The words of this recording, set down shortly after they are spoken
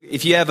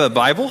If you have a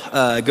Bible,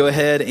 go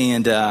ahead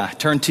and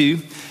turn to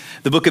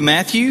the book of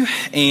Matthew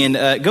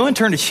and go and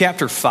turn to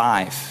chapter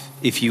 5,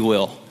 if you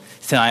will.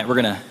 Tonight we're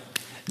going to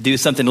do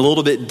something a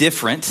little bit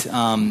different,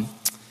 but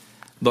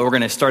we're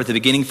going to start at the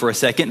beginning for a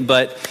second.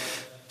 But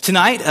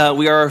tonight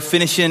we are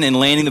finishing and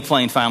landing the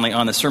plane finally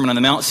on the Sermon on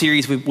the Mount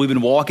series. We've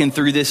been walking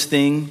through this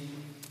thing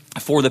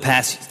for the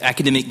past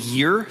academic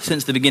year,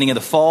 since the beginning of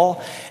the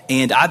fall,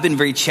 and I've been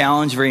very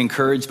challenged, very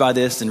encouraged by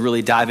this and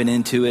really diving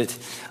into it.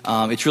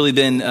 It's really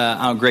been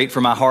great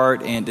for my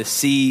heart and to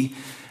see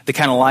the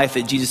kind of life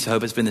that Jesus, I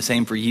hope, has been the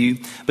same for you.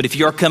 But if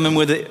you are coming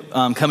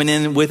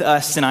in with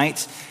us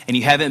tonight and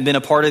you haven't been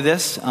a part of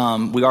this,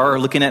 we are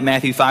looking at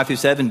Matthew 5 through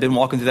 7, been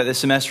walking through that this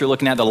semester,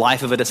 looking at the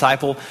life of a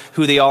disciple,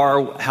 who they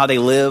are, how they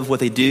live, what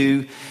they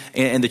do.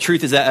 And the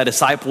truth is that a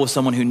disciple is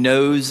someone who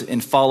knows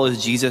and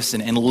follows Jesus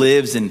and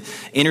lives and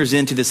enters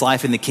into this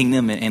life in the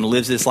kingdom and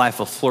lives this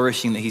life of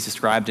flourishing that he's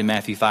described in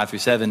Matthew 5 through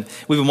 7.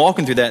 We've been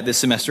walking through that this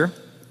semester.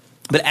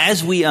 But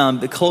as we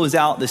close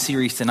out the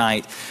series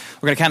tonight,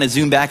 we're going to kind of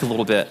zoom back a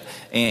little bit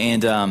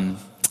and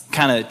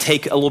kind of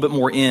take a little bit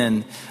more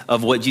in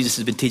of what Jesus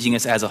has been teaching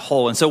us as a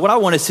whole. And so what I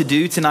want us to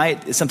do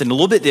tonight is something a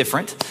little bit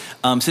different,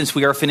 since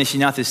we are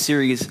finishing out this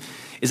series,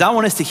 is I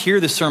want us to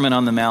hear the Sermon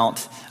on the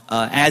Mount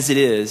as it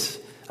is,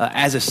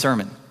 as a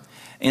sermon.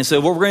 And so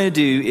what we're going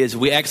to do is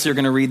we actually are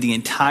going to read the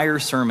entire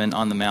Sermon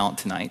on the Mount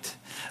tonight,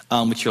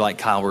 which you're like,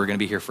 Kyle, we're going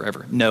to be here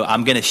forever. No,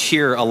 I'm going to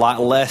share a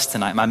lot less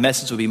tonight. My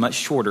message will be much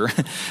shorter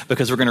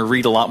because we're going to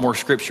read a lot more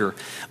scripture.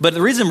 But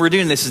the reason we're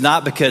doing this is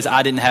not because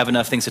I didn't have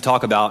enough things to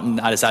talk about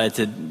and I decided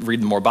to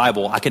read more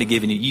Bible. I could have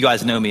given you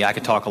guys know me, I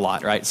could talk a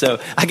lot, right?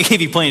 So I could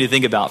give you plenty to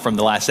think about from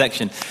the last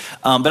section.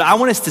 But I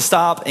want us to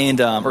stop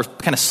and or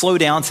kind of slow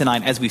down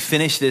tonight as we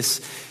finish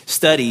this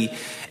study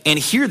and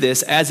hear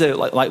this as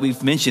like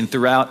we've mentioned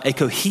throughout, a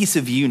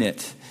cohesive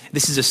unit.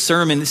 This is a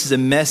sermon, this is a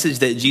message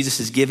that Jesus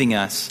is giving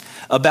us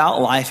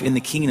about life in the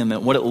kingdom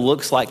and what it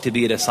looks like to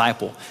be a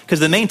disciple.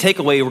 Because the main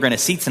takeaway we're going to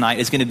see tonight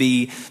is going to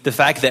be the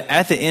fact that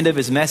at the end of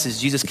his message,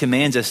 Jesus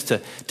commands us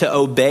to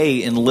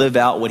obey and live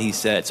out what he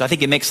said. So I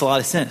think it makes a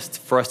lot of sense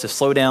for us to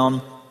slow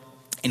down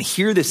and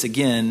hear this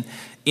again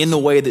in the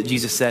way that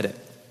Jesus said it.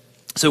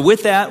 So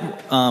with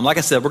that, like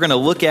I said, we're going to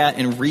look at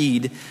and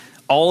read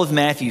all of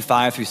Matthew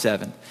 5 through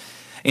 7.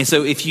 And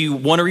so if you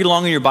want to read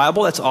along in your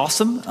Bible, that's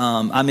awesome.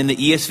 I'm in the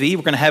ESV.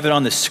 We're going to have it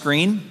on the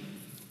screen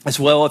as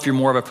well. If you're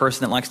more of a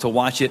person that likes to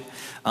watch it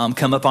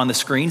come up on the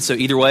screen. So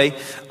either way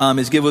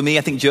is good with me.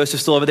 I think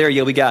Joseph's still over there.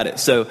 Yeah, we got it.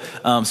 So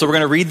we're going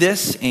to read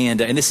this,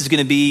 and this is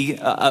going to be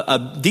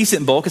a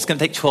decent bulk. It's going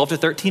to take 12 to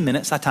 13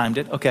 minutes. I timed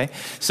it. Okay.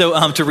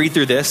 So to read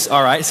through this.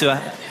 All right. So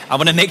I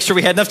want to make sure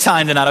we had enough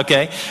time tonight.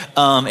 Okay.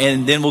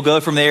 And then we'll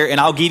go from there, and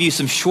I'll give you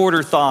some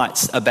shorter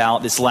thoughts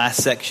about this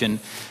last section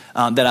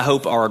that I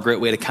hope are a great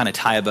way to kind of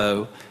tie a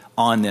bow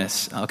on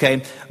this,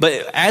 okay? But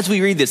as we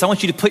read this, I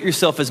want you to put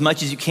yourself as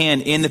much as you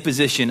can in the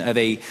position of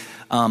a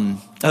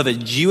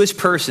Jewish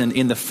person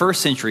in the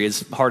first century,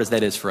 as hard as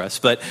that is for us.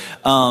 But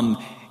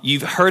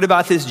you've heard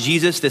about this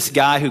Jesus, this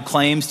guy who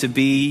claims to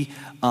be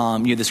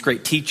this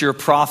great teacher,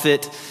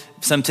 prophet.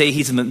 Some say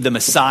he's the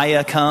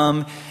Messiah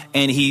come,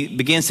 and he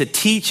begins to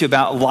teach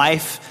about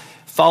life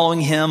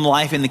following him,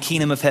 life in the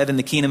kingdom of heaven,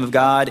 the kingdom of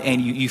God,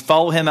 and you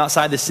follow him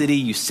outside the city,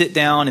 you sit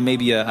down in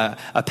maybe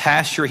a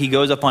pasture, he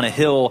goes up on a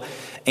hill,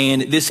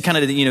 and this kind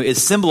of,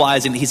 is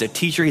symbolizing that he's a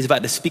teacher, he's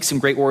about to speak some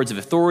great words of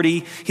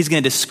authority, he's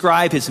going to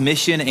describe his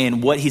mission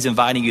and what he's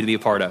inviting you to be a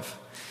part of.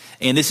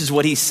 And this is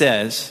what he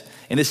says,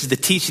 and this is the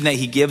teaching that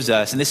he gives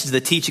us, and this is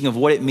the teaching of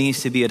what it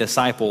means to be a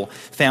disciple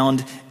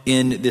found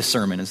in this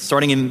sermon. And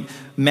starting in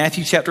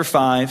Matthew chapter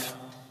 5,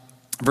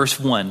 verse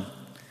 1,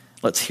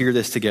 let's hear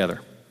this together,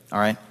 all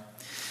right?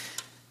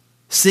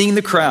 Seeing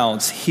the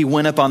crowds, he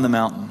went up on the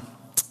mountain,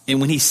 and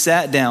when he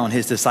sat down,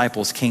 his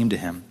disciples came to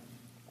him.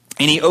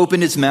 And he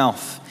opened his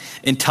mouth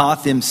and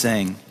taught them,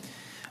 saying,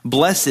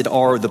 Blessed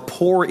are the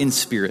poor in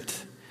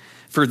spirit,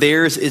 for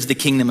theirs is the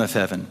kingdom of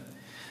heaven.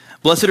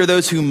 Blessed are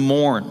those who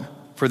mourn,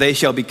 for they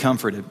shall be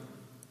comforted.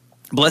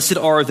 Blessed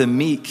are the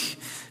meek,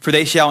 for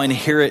they shall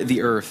inherit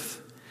the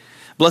earth.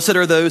 Blessed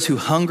are those who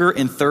hunger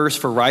and thirst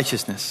for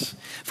righteousness,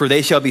 for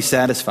they shall be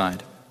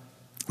satisfied.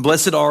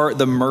 Blessed are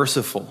the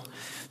merciful,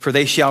 for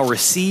they shall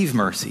receive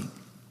mercy.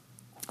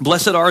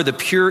 Blessed are the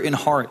pure in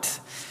heart,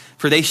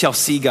 for they shall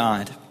see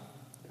God.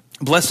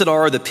 Blessed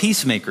are the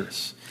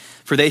peacemakers,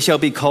 for they shall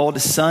be called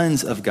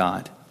sons of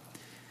God.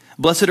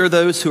 Blessed are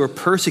those who are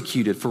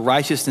persecuted for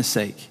righteousness'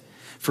 sake,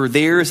 for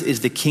theirs is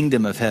the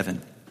kingdom of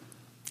heaven.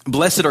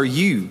 Blessed are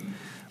you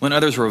when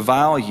others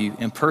revile you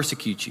and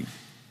persecute you,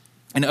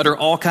 and utter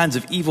all kinds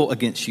of evil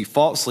against you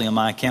falsely on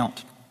my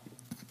account.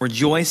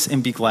 Rejoice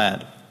and be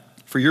glad,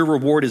 for your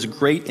reward is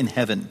great in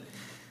heaven.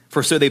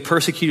 For so they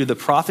persecuted the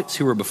prophets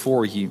who were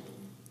before you.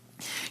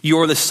 You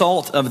are the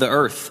salt of the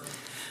earth.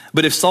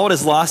 But if salt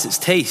has lost its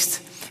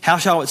taste, how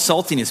shall its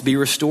saltiness be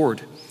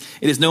restored?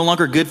 It is no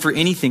longer good for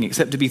anything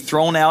except to be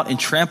thrown out and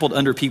trampled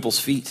under people's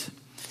feet.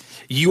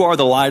 You are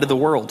the light of the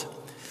world.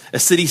 A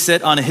city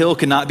set on a hill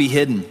cannot be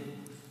hidden.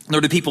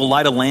 Nor do people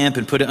light a lamp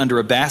and put it under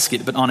a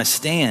basket, but on a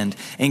stand,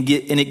 and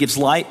it gives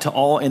light to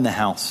all in the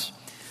house.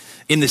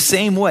 In the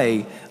same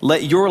way,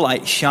 let your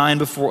light shine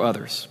before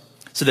others,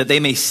 so that they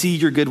may see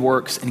your good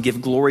works and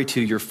give glory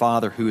to your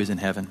Father who is in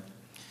heaven.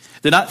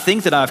 Do not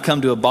think that I have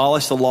come to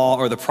abolish the law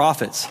or the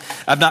prophets.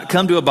 I have not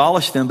come to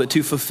abolish them, but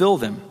to fulfill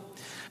them.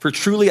 For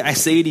truly I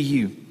say to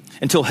you,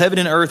 until heaven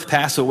and earth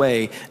pass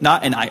away,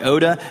 not an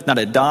iota, not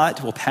a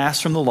dot will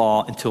pass from the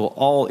law until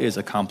all is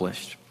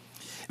accomplished.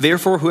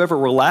 Therefore, whoever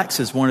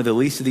relaxes one of the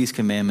least of these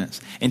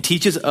commandments and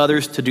teaches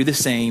others to do the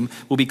same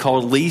will be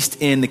called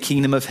least in the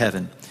kingdom of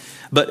heaven.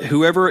 But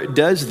whoever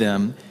does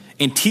them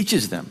and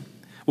teaches them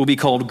will be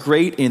called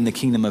great in the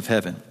kingdom of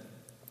heaven.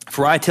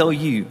 For I tell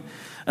you,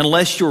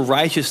 unless your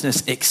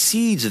righteousness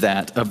exceeds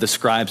that of the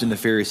scribes and the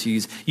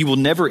Pharisees, you will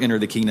never enter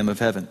the kingdom of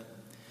heaven.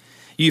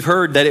 You've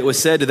heard that it was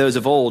said to those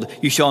of old,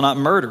 you shall not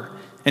murder,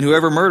 and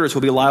whoever murders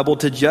will be liable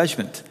to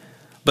judgment.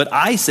 But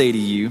I say to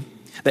you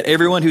that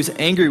everyone who's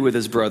angry with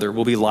his brother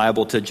will be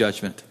liable to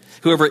judgment.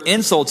 Whoever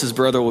insults his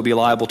brother will be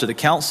liable to the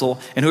council,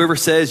 and whoever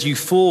says, you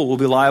fool, will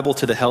be liable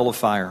to the hell of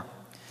fire.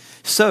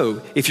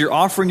 So, if you're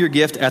offering your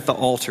gift at the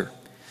altar,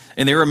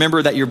 and they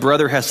remember that your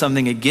brother has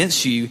something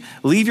against you,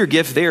 leave your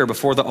gift there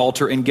before the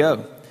altar and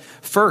go.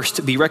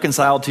 First, be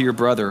reconciled to your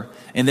brother,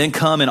 and then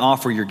come and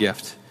offer your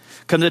gift.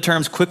 Come to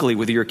terms quickly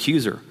with your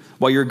accuser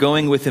while you're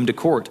going with him to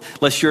court,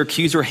 lest your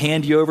accuser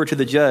hand you over to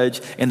the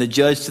judge, and the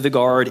judge to the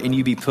guard, and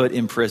you be put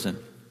in prison.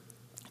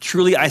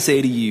 Truly, I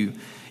say to you,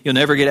 you'll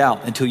never get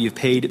out until you've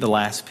paid the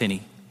last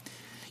penny.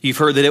 You've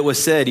heard that it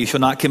was said, you shall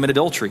not commit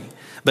adultery.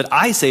 But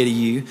I say to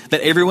you that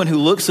everyone who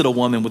looks at a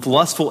woman with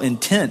lustful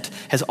intent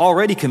has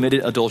already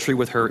committed adultery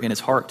with her in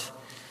his heart.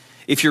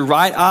 If your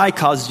right eye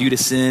causes you to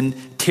sin,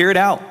 tear it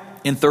out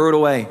and throw it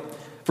away.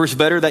 For it's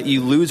better that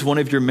you lose one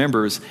of your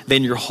members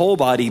than your whole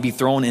body be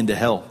thrown into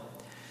hell.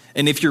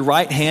 And if your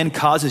right hand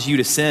causes you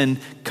to sin,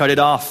 cut it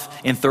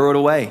off and throw it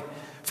away.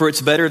 For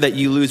it's better that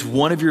you lose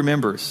one of your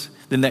members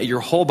than that your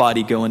whole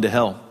body go into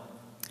hell.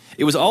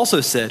 It was also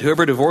said,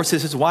 whoever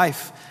divorces his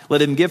wife,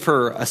 let him give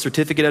her a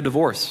certificate of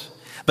divorce.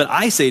 But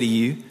I say to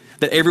you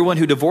that everyone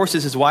who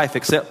divorces his wife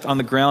except on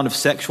the ground of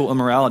sexual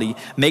immorality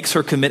makes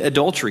her commit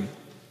adultery.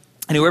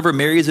 And whoever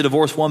marries a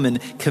divorced woman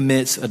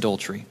commits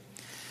adultery.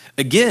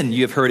 Again,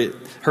 you have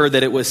heard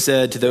that it was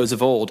said to those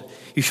of old,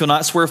 you shall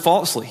not swear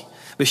falsely,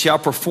 but shall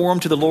perform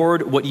to the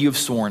Lord what you have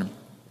sworn.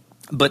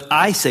 But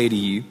I say to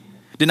you,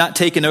 do not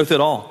take an oath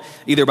at all,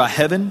 either by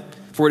heaven,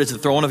 for it is the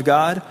throne of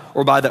God,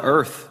 or by the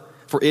earth,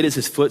 for it is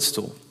his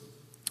footstool,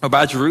 or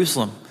by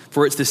Jerusalem,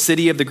 for it's the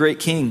city of the great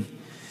king.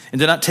 And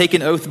do not take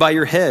an oath by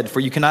your head, for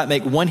you cannot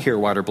make one hair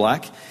white or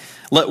black.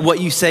 Let what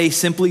you say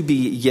simply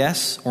be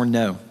yes or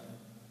no.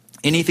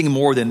 Anything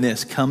more than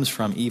this comes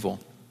from evil.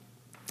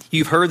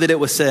 You've heard that it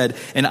was said,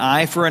 an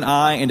eye for an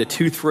eye and a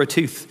tooth for a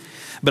tooth.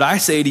 But I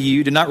say to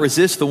you, do not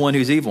resist the one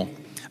who's evil.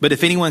 But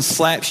if anyone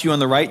slaps you on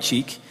the right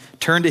cheek,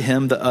 turn to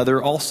him the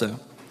other also.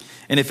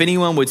 And if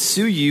anyone would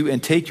sue you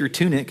and take your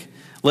tunic,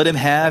 let him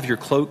have your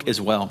cloak as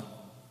well.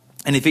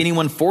 And if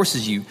anyone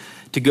forces you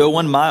to go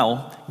 1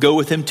 mile, go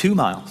with him 2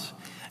 miles.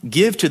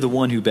 Give to the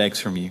one who begs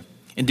from you,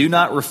 and do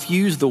not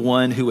refuse the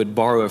one who would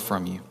borrow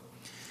from you.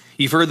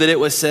 You've heard that it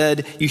was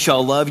said, you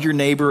shall love your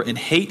neighbor and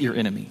hate your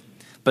enemy.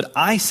 But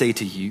I say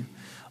to you,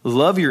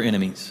 love your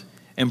enemies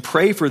and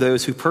pray for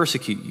those who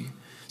persecute you,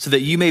 so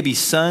that you may be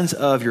sons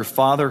of your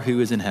Father who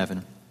is in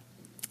heaven.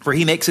 For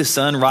he makes his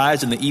sun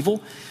rise on the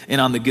evil and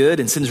on the good,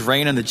 and sends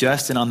rain on the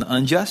just and on the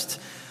unjust.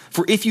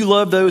 For if you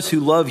love those who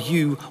love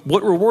you,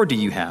 what reward do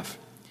you have?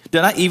 Do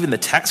not even the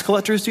tax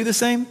collectors do the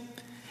same?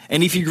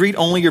 And if you greet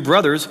only your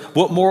brothers,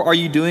 what more are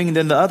you doing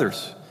than the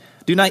others?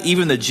 Do not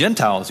even the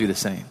Gentiles do the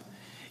same?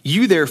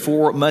 You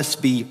therefore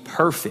must be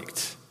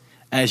perfect,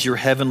 as your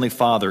heavenly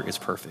Father is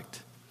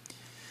perfect.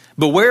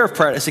 Beware of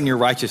practicing your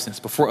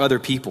righteousness before other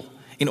people,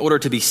 in order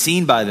to be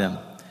seen by them,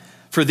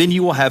 for then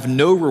you will have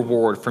no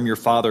reward from your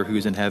Father who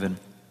is in heaven.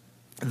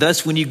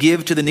 Thus, when you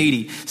give to the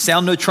needy,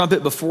 sound no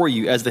trumpet before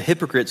you, as the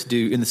hypocrites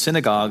do in the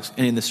synagogues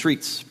and in the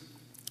streets,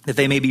 that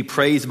they may be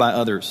praised by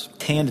others.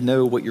 And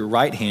know what your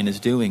right hand is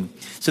doing,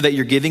 so that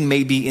your giving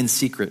may be in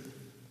secret.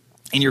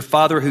 And your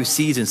Father who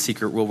sees in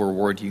secret will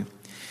reward you.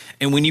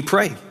 And when you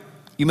pray,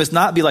 you must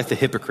not be like the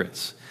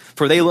hypocrites,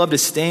 for they love to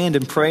stand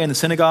and pray in the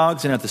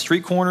synagogues and at the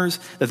street corners,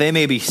 that they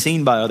may be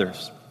seen by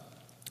others.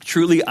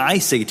 Truly, I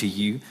say to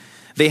you,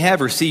 they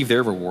have received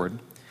their reward.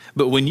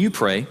 But when you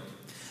pray,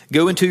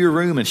 go into your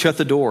room and shut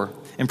the door,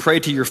 and pray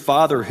to your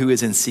Father who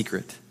is in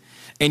secret.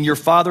 And your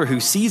Father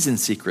who sees in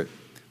secret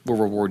will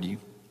reward you.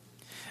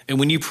 And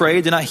when you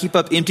pray, do not heap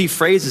up empty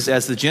phrases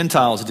as the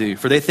Gentiles do,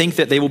 for they think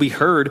that they will be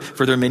heard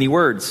for their many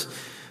words.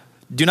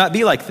 Do not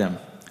be like them,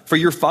 for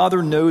your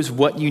Father knows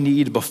what you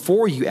need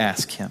before you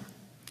ask him.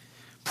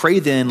 Pray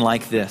then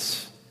like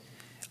this: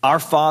 Our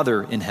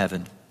Father in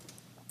heaven,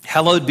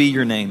 hallowed be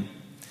your name.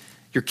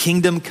 Your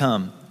kingdom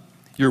come,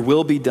 your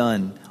will be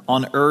done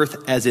on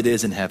earth as it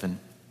is in heaven.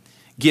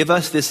 Give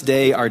us this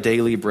day our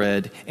daily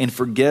bread, and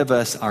forgive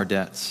us our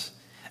debts,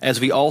 as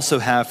we also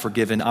have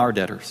forgiven our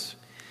debtors.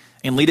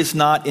 And lead us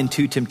not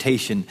into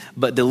temptation,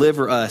 but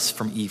deliver us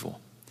from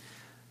evil.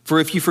 For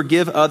if you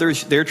forgive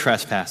others their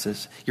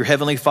trespasses, your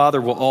heavenly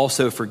Father will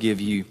also forgive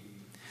you.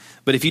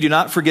 But if you do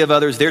not forgive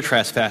others their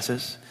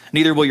trespasses,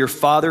 neither will your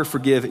Father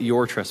forgive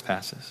your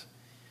trespasses.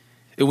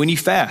 And when you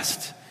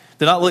fast,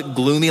 do not look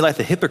gloomy like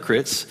the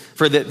hypocrites,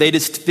 for that they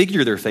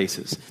disfigure their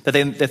faces,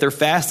 that their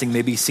fasting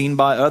may be seen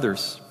by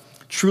others.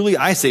 Truly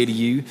I say to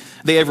you,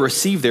 they have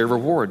received their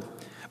reward.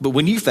 But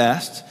when you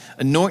fast,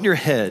 anoint your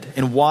head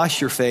and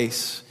wash your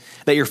face,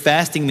 that your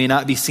fasting may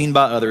not be seen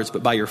by others,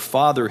 but by your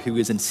Father who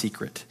is in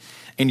secret.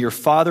 And your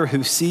Father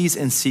who sees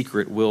in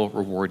secret will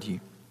reward you.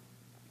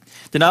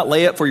 Do not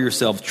lay up for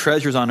yourselves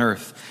treasures on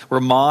earth,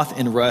 where moth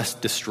and rust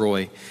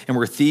destroy, and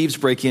where thieves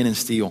break in and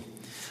steal.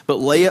 But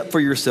lay up for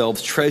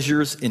yourselves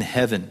treasures in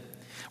heaven,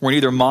 where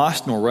neither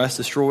moth nor rust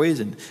destroys,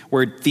 and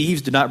where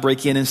thieves do not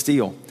break in and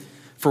steal.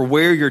 For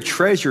where your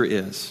treasure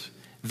is,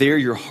 there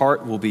your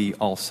heart will be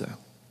also.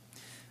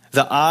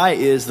 The eye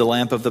is the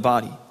lamp of the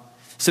body.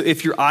 So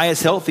if your eye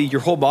is healthy,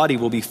 your whole body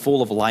will be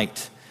full of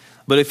light.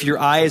 But if your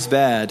eye is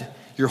bad,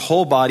 your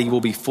whole body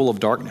will be full of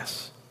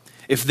darkness.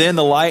 If then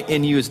the light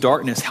in you is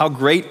darkness, how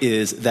great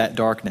is that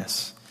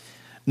darkness?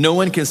 No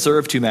one can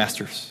serve two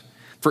masters,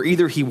 for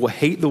either he will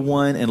hate the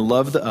one and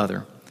love the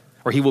other,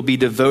 or he will be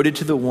devoted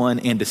to the one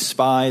and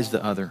despise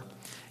the other.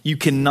 You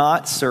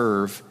cannot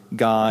serve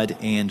God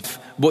and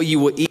what you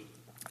will eat.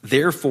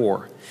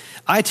 Therefore,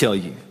 I tell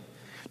you,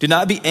 do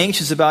not be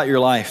anxious about your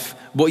life,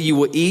 what you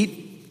will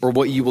eat or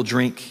what you will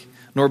drink,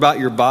 nor about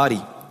your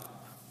body,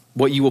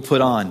 what you will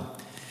put on.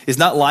 Is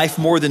not life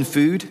more than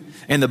food,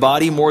 and the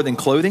body more than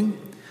clothing?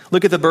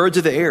 Look at the birds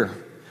of the air.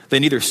 They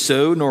neither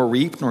sow nor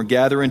reap nor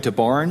gather into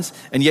barns,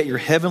 and yet your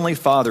heavenly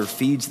Father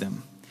feeds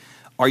them.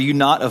 Are you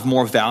not of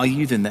more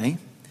value than they?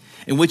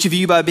 And which of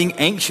you, by being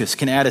anxious,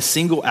 can add a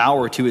single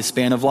hour to his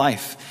span of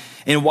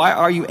life? And why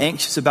are you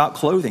anxious about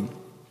clothing?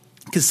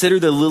 Consider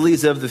the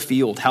lilies of the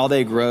field, how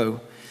they grow.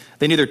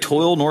 They neither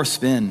toil nor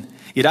spin.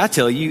 Yet I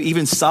tell you,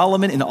 even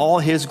Solomon in all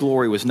his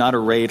glory was not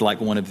arrayed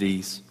like one of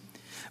these.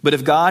 But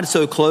if God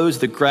so clothes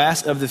the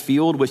grass of the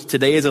field, which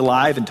today is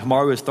alive and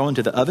tomorrow is thrown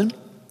into the oven,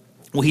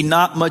 will he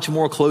not much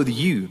more clothe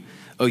you,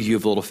 O you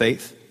of little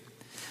faith?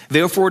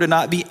 Therefore do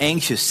not be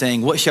anxious,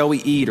 saying, what shall we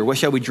eat, or what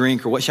shall we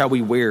drink, or what shall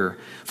we wear?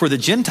 For the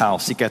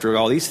Gentiles seek after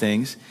all these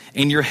things,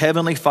 and your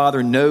heavenly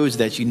Father knows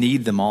that you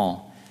need them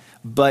all.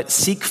 But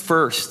seek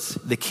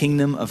first the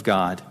kingdom of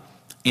God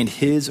and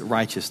his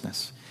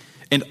righteousness,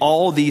 and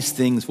all these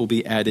things will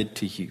be added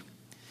to you.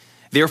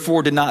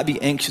 Therefore, do not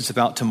be anxious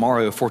about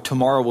tomorrow, for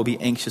tomorrow will be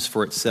anxious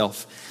for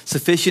itself.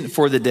 Sufficient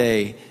for the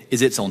day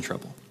is its own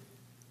trouble.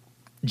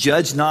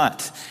 Judge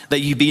not, that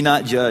you be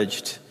not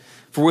judged.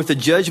 For with the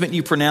judgment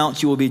you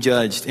pronounce, you will be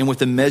judged, and with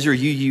the measure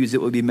you use,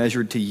 it will be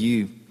measured to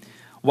you.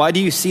 Why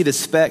do you see the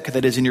speck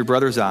that is in your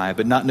brother's eye,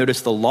 but not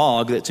notice the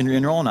log that's in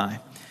your own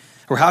eye?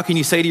 Or how can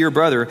you say to your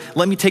brother,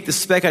 let me take the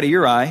speck out of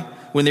your eye,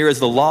 when there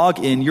is the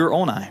log in your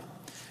own eye?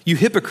 You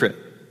hypocrite,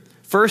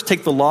 first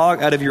take the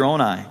log out of your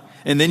own eye,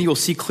 and then you will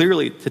see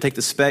clearly to take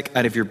the speck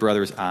out of your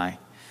brother's eye.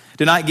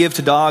 Do not give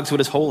to dogs what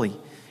is holy,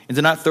 and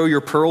do not throw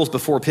your pearls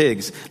before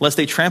pigs, lest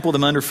they trample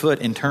them underfoot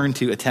and turn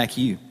to attack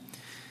you.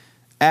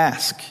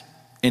 Ask,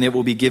 and it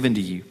will be given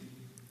to you.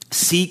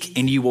 Seek,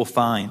 and you will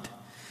find.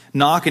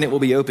 Knock, and it will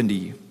be opened to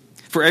you.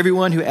 For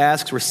everyone who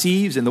asks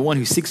receives, and the one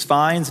who seeks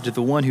finds, and to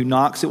the one who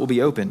knocks it will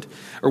be opened.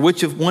 Or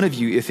which of one of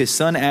you, if his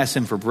son asks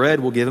him for bread,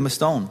 will give him a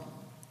stone?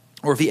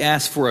 Or if he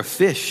asks for a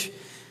fish,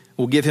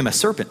 will give him a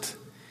serpent?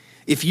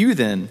 If you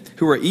then,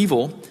 who are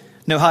evil,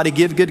 know how to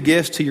give good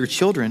gifts to your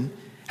children,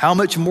 how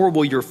much more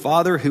will your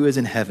Father who is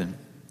in heaven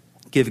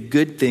give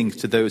good things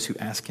to those who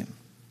ask him?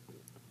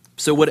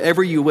 So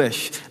whatever you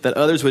wish that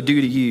others would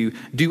do to you,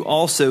 do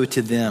also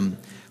to them.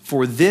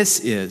 For this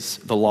is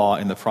the law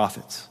and the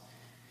prophets.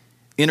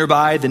 Enter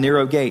by the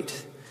narrow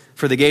gate,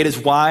 for the gate is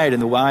wide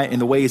and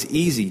the way is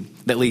easy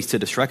that leads to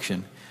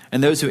destruction,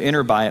 and those who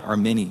enter by it are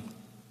many.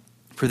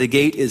 For the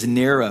gate is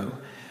narrow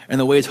and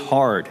the way is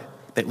hard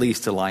that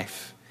leads to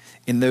life,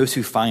 and those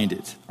who find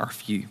it are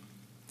few.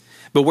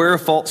 Beware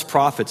of false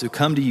prophets who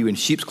come to you in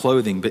sheep's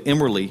clothing, but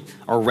inwardly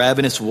are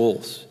ravenous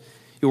wolves.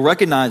 You'll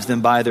recognize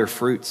them by their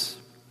fruits.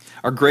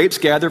 Are grapes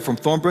gathered from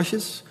thorn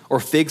bushes, or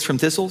figs from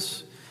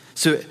thistles?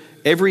 So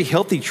every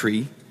healthy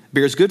tree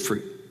bears good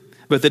fruit,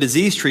 but the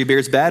diseased tree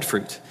bears bad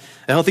fruit.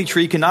 A healthy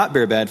tree cannot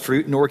bear bad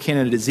fruit, nor can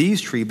a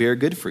diseased tree bear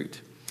good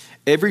fruit.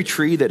 Every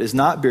tree that does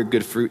not bear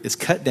good fruit is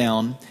cut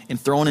down and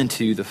thrown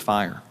into the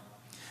fire.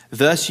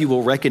 Thus you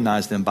will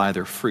recognize them by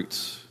their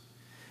fruits.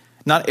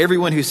 Not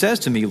everyone who says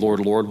to me,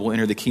 Lord, Lord, will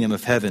enter the kingdom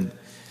of heaven,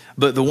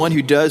 but the one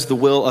who does the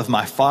will of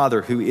my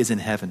Father who is in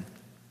heaven.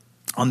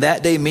 On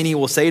that day many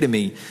will say to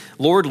me,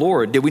 Lord,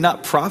 Lord, did we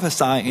not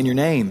prophesy in your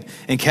name,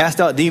 and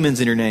cast out demons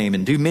in your name,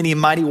 and do many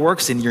mighty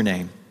works in your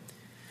name?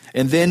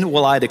 And then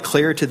will I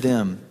declare to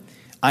them,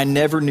 I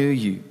never knew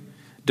you.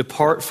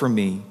 Depart from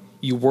me,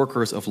 you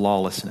workers of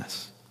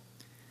lawlessness.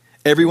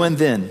 Everyone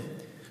then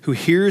who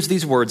hears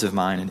these words of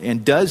mine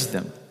and does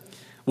them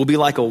will be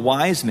like a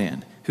wise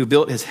man who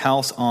built his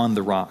house on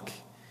the rock.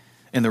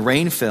 And the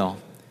rain fell,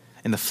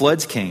 and the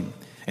floods came,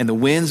 and the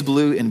winds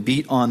blew and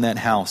beat on that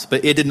house,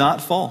 but it did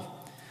not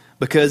fall,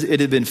 because it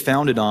had been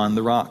founded on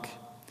the rock.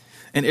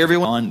 And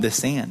everyone on the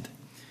sand.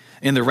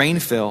 And the rain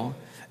fell,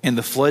 and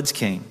the floods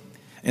came,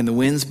 and the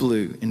winds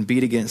blew and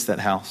beat against that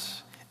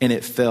house, and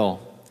it fell,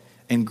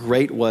 and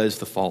great was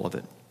the fall of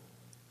it.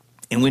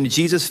 And when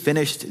Jesus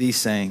finished these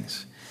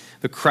sayings,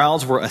 the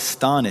crowds were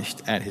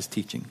astonished at his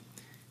teaching,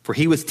 for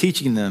he was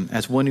teaching them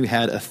as one who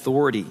had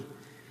authority,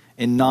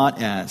 and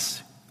not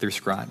as their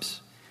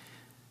scribes.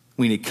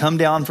 When he had come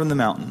down from the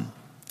mountain,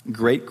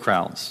 great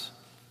crowds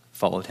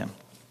followed him.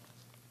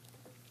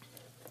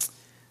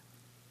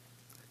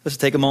 Let's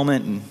take a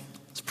moment and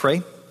let's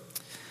pray.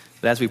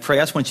 But as we pray,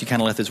 I just want you to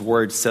kind of let this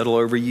word settle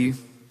over you.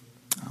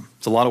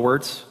 It's a lot of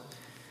words.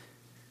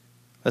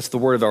 That's the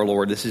word of our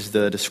Lord. This is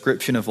the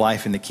description of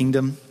life in the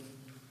kingdom.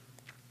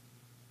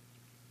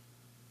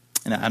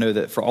 And I know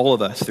that for all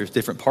of us, there's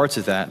different parts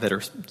of that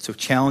are so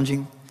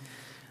challenging,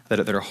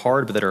 that are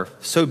hard, but that are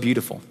so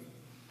beautiful.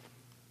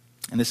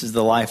 And this is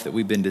the life that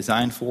we've been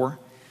designed for,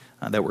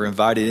 that we're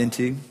invited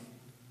into.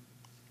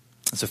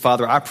 And so,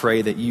 Father, I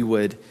pray that you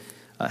would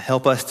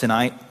help us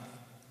tonight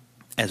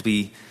as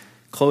we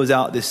close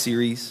out this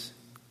series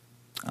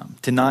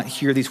to not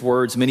hear these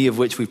words, many of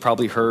which we've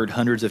probably heard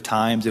hundreds of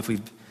times if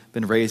we've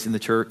been raised in the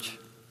church,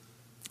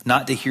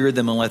 not to hear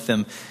them and let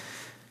them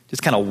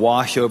just kind of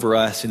wash over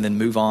us and then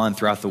move on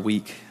throughout the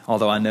week,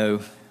 although I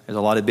know there's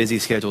a lot of busy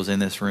schedules in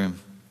this room.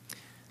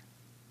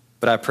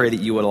 But I pray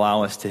that you would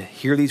allow us to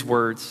hear these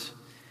words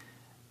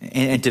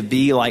and to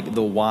be like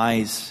the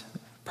wise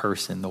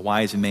person, the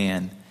wise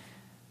man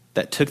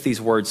that took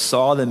these words,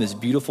 saw them as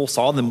beautiful,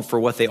 saw them for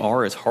what they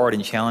are, as hard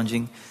and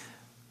challenging,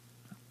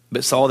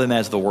 but saw them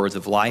as the words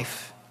of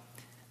life,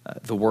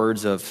 the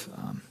words of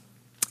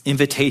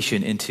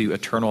invitation into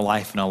eternal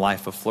life and a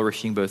life of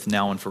flourishing both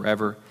now and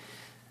forever,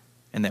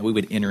 and that we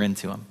would enter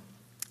into them.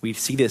 We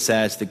see this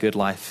as the good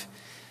life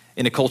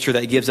in a culture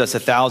that gives us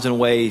 1,000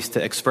 ways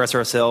to express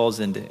ourselves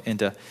and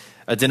to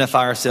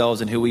identify ourselves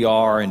and who we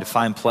are and to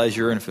find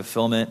pleasure and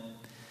fulfillment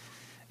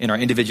in our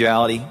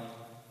individuality.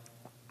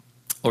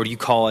 Lord, you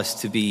call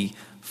us to be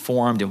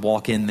formed and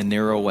walk in the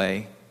narrow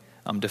way,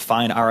 to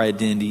find our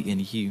identity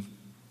in you.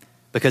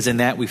 Because in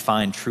that we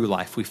find true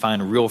life. We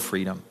find real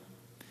freedom.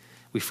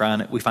 We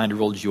find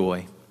real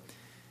joy.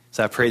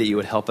 So I pray that you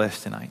would help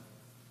us tonight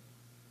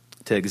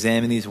to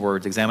examine these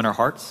words, examine our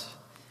hearts,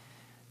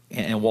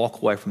 and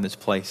walk away from this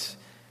place,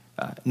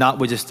 not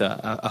with just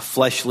a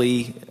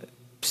fleshly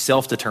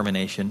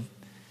self-determination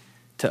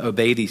to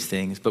obey these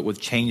things, but with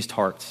changed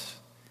hearts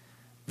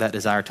that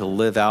desire to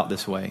live out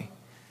this way,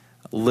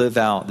 live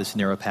out this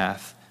narrow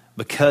path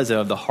because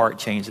of the heart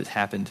change that's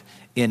happened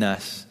in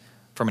us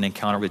from an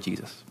encounter with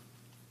Jesus.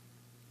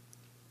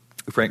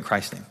 We pray in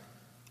Christ's name.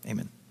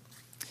 Amen.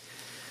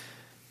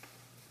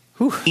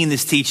 In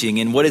this teaching,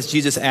 and what does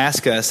Jesus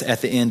ask us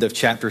at the end of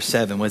chapter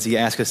 7? What does he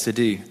ask us to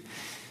do?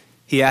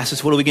 He asks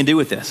us, what are we going to do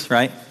with this,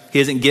 right? He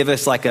doesn't give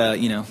us like a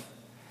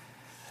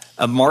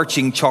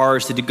marching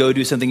charge to go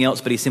do something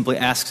else, but he simply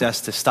asks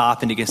us to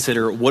stop and to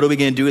consider, what are we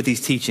going to do with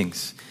these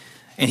teachings?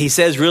 And he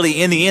says,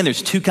 really, in the end,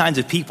 there's two kinds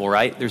of people,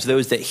 right? There's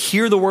those that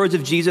hear the words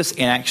of Jesus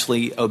and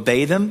actually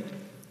obey them.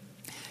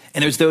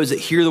 And there's those that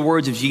hear the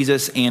words of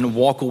Jesus and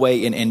walk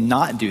away and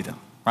not do them,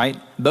 right?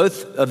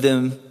 Both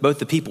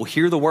the people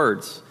hear the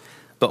words,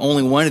 but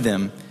only one of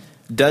them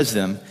does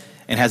them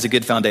and has a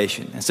good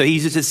foundation. And so he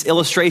uses this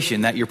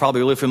illustration that you're probably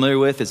really familiar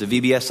with. There's a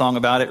VBS song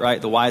about it, right?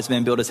 The wise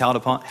man built his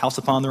house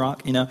upon the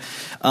rock, He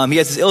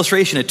has this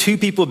illustration of two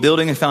people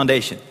building a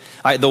foundation.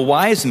 All right, the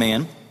wise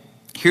man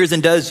hears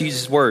and does use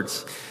his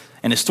words.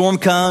 And a storm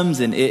comes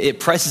and it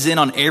presses in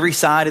on every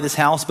side of this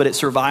house, but it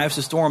survives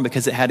the storm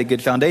because it had a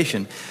good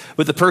foundation.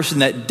 But the person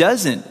that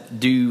doesn't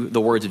do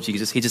the words of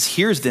Jesus, he just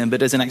hears them but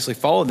doesn't actually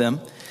follow them,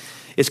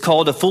 is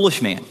called a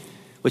foolish man.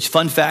 Which,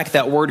 fun fact,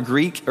 that word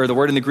Greek, or the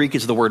word in the Greek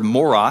is the word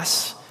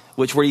moros.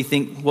 What word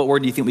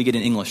do you think we get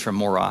in English from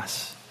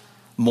moros?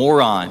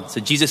 Moron. So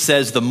Jesus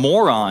says the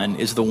moron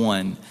is the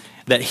one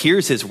that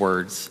hears his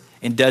words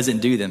and doesn't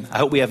do them. I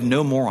hope we have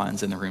no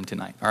morons in the room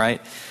tonight, all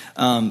right?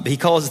 He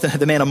calls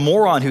the man a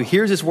moron who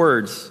hears his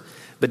words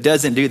but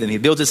doesn't do them. He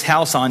builds his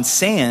house on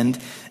sand,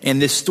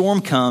 and this storm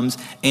comes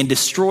and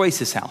destroys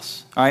his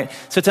house, all right?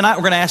 So tonight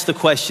we're going to ask the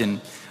question,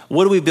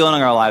 what are we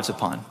building our lives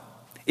upon?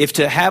 If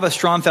to have a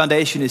strong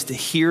foundation is to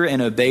hear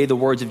and obey the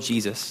words of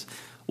Jesus,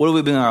 what are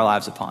we building our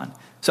lives upon?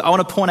 So I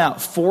want to point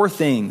out 4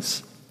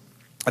 things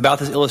about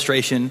this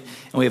illustration,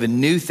 and we have a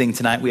new thing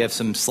tonight. We have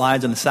some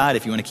slides on the side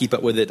if you want to keep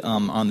up with it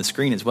on the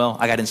screen as well.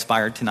 I got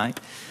inspired tonight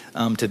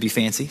to be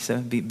fancy, so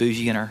be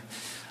bougie in our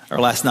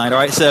last night. All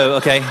right, so,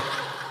 okay.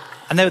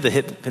 I know the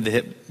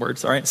hip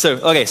words, all right?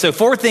 So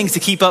 4 things to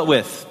keep up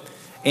with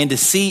and to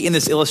see in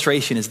this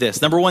illustration is this.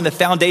 Number 1, the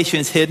foundation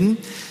is hidden.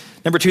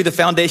 Number 2, the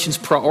foundation's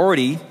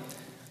priority.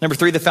 Number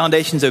 3, the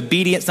foundation's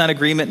obedience, not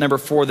agreement. Number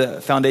 4,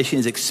 the foundation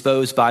is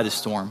exposed by the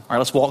storm. All right,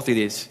 let's walk through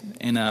these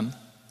and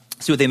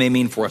see what they may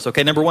mean for us.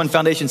 Okay, number 1,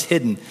 foundation's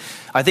hidden.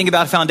 I think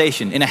about a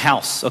foundation in a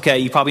house. Okay,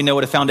 you probably know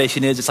what a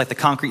foundation is. It's like the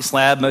concrete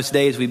slab most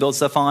days we build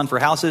stuff on for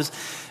houses.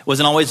 It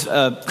wasn't always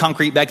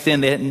concrete back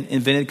then. They hadn't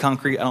invented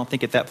concrete, I don't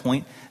think, at that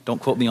point. Don't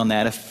quote me on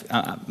that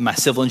if my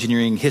civil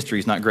engineering history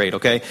is not great,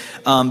 okay?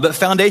 But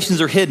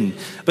foundations are hidden.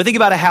 But think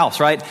about a house,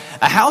 right?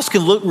 A house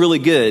can look really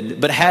good,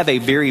 but have a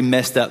very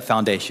messed up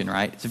foundation,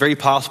 right? It's very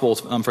possible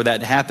for that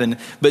to happen.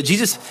 But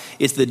Jesus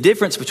is the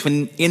difference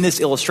between, in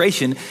this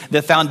illustration,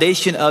 the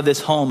foundation of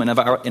this home and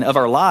of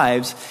our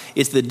lives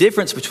is the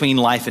difference between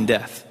life and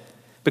death.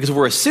 Because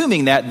we're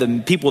assuming that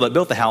the people that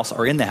built the house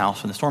are in the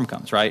house when the storm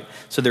comes, right?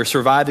 So they're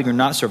surviving or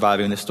not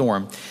surviving the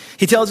storm.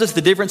 He tells us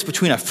the difference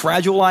between a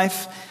fragile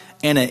life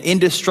and an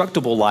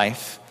indestructible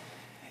life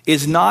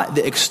is not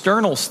the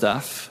external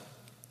stuff,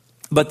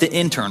 but the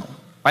internal,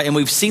 right? And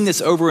we've seen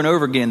this over and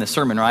over again in the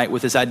sermon, right?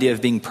 With this idea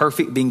of being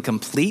perfect, being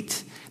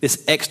complete,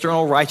 this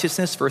external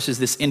righteousness versus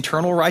this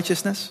internal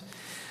righteousness.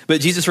 But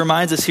Jesus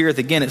reminds us here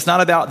again, it's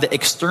not about the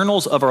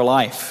externals of our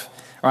life,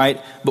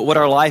 right? But what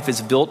our life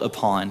is built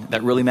upon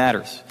that really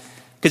matters.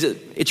 Because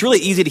it's really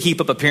easy to keep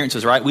up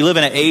appearances, right? We live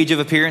in an age of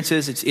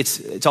appearances.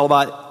 It's all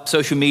about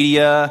social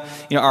media,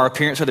 our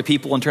appearance to other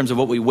people in terms of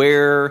what we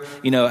wear,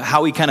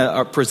 how we kind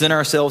of present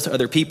ourselves to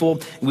other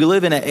people. We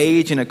live in an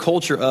age and a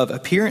culture of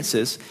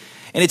appearances.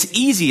 And it's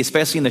easy,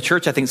 especially in the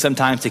church, I think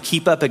sometimes, to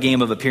keep up a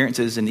game of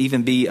appearances and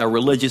even be a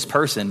religious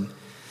person,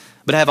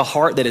 but have a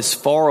heart that is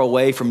far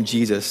away from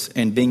Jesus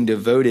and being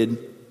devoted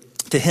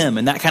to him.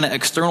 And that kind of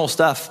external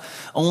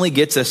stuff only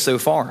gets us so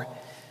far.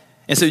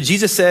 And so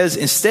Jesus says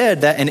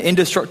instead that an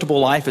indestructible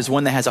life is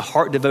one that has a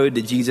heart devoted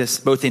to Jesus,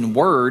 both in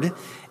word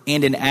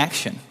and in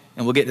action.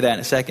 And we'll get to that in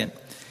a second.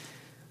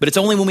 But it's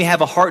only when we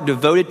have a heart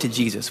devoted to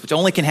Jesus, which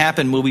only can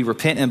happen when we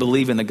repent and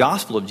believe in the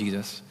gospel of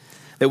Jesus,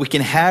 that we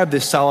can have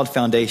this solid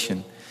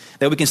foundation,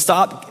 that we can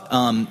stop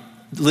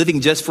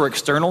living just for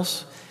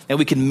externals, that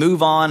we can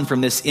move on from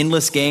this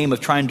endless game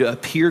of trying to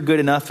appear good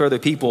enough for other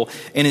people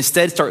and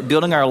instead start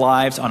building our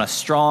lives on a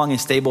strong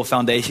and stable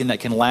foundation that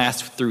can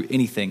last through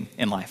anything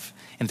in life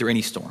and through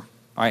any storm.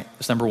 All right,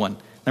 that's number one.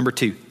 Number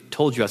two,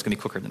 told you I was going to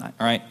be quicker tonight.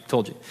 All right,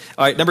 told you.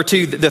 All right, number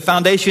two, the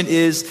foundation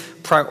is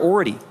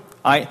priority.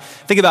 All right,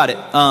 think about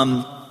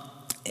it.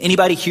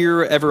 Anybody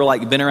here ever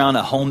been around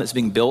a home that's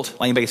being built?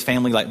 Like anybody's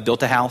family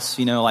built a house,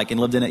 and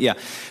lived in it? Yeah.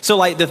 So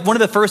one of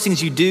the first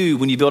things you do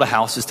when you build a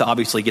house is to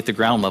obviously get the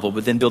ground level,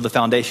 but then build the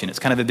foundation. It's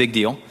kind of a big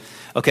deal.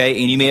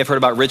 Okay, and you may have heard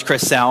about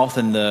Ridgecrest South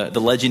and the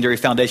legendary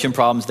foundation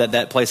problems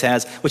that place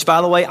has, which, by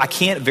the way, I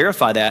can't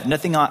verify that.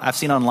 Nothing I've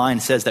seen online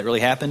says that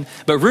really happened.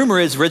 But rumor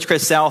is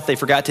Ridgecrest South, they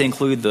forgot to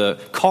include the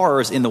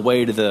cars in the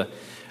way to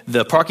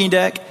the parking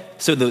deck,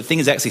 so the thing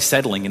is actually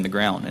settling in the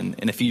ground, and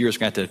in a few years we're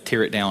going to have to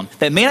tear it down.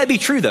 That may not be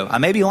true, though. I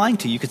may be lying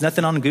to you because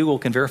nothing on Google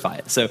can verify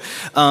it. So,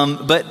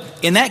 but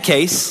in that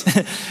case,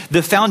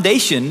 the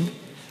foundation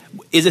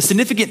is a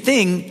significant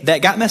thing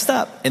that got messed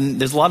up. And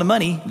there's a lot of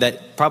money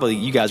that probably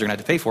you guys are going to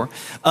have to pay for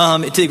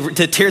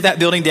to tear that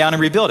building down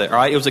and rebuild it, all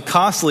right? It was a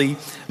costly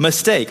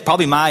mistake.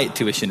 Probably my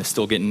tuition is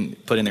still getting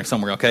put in there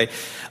somewhere, okay?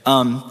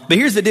 But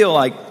here's the deal,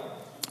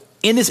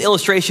 in this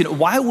illustration,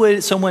 why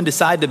would someone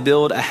decide to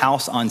build a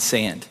house on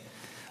sand?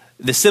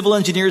 The civil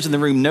engineers in the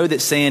room know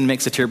that sand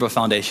makes a terrible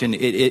foundation.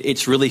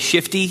 It's really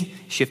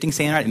shifting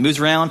sand, right? It moves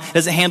around. It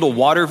doesn't handle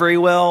water very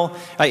well.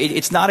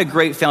 It's not a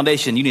great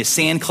foundation. You need a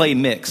sand-clay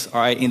mix, all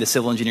right, in the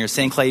civil engineer,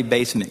 sand-clay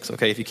base mix,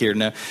 okay, if you care to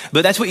know.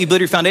 But that's what you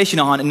build your foundation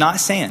on and not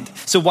sand.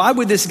 So why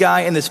would this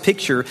guy in this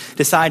picture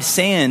decide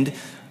sand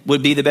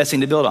would be the best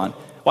thing to build on?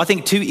 Well, I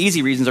think two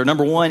easy reasons are,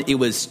 number one, it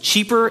was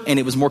cheaper and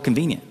it was more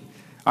convenient.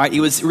 All right,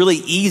 it was really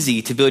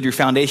easy to build your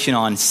foundation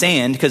on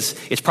sand because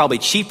it's probably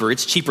cheaper.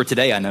 It's cheaper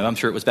today, I know. I'm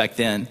sure it was back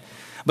then.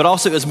 But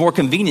also it was more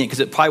convenient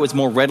because it probably was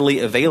more readily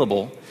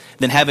available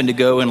than having to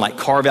go and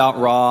carve out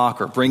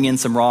rock or bring in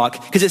some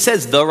rock. Because it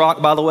says the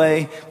rock, by the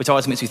way, which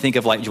always makes me think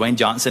of Dwayne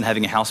Johnson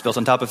having a house built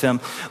on top of him.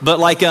 But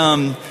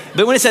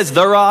but when it says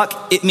the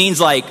rock, it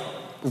means rock.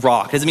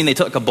 It doesn't mean they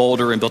took a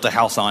boulder and built a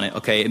house on it,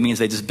 okay? It means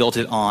they just built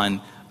it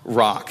on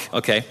rock,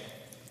 okay?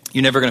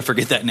 You're never going to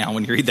forget that now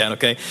when you read that,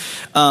 okay?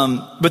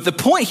 But the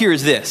point here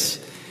is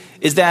this,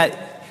 is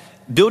that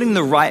building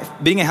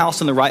a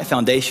house on the right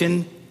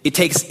foundation, it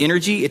takes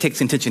energy, it takes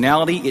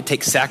intentionality, it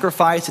takes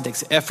sacrifice, it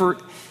takes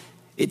effort,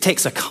 it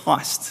takes a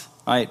cost,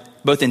 right?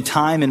 Both in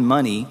time and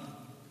money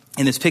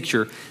in this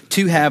picture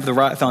to have the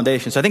right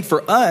foundation. So I think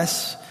for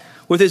us,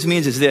 what this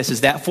means is this,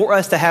 is that for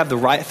us to have the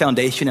right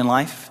foundation in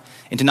life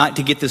and to not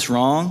to get this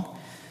wrong,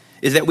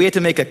 is that we have to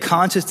make a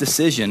conscious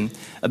decision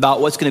about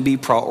what's going to be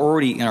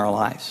priority in our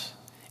lives.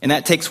 And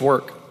that takes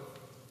work.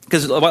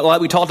 Because like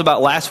we talked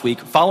about last week,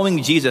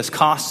 following Jesus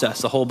costs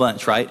us a whole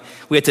bunch, right?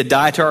 We have to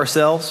die to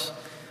ourselves,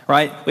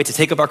 right? We have to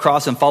take up our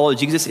cross and follow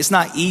Jesus. It's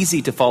not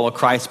easy to follow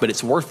Christ, but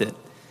it's worth it.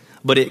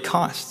 But it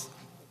costs.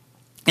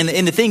 And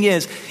the thing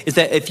is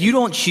that if you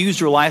don't choose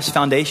your life's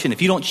foundation,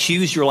 if you don't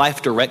choose your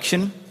life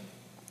direction,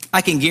 I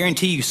can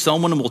guarantee you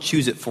someone will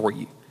choose it for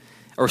you.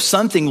 Or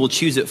something will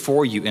choose it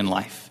for you in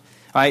life.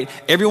 Right?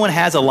 Everyone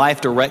has a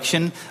life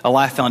direction, a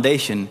life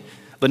foundation,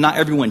 but not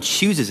everyone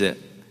chooses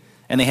it,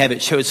 and they have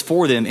it chose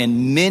for them.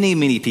 And many,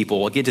 many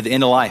people will get to the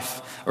end of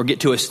life or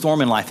get to a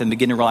storm in life and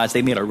begin to realize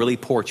they made a really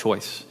poor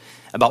choice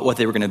about what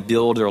they were going to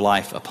build their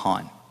life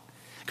upon.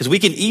 Because we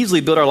can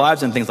easily build our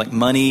lives on things like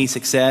money,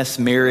 success,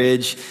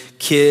 marriage,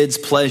 kids,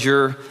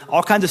 pleasure,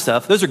 all kinds of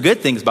stuff. Those are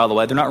good things, by the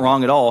way. They're not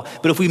wrong at all.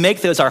 But if we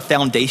make those our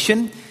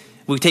foundation,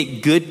 we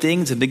take good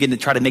things and begin to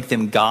try to make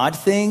them God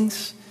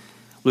things,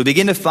 we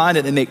begin to find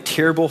that they make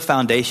terrible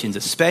foundations,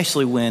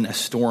 especially when a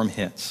storm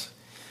hits.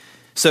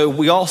 So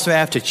we also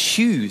have to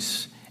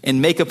choose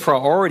and make a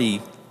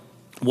priority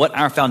what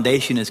our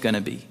foundation is going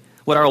to be,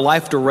 what our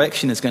life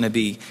direction is going to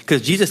be.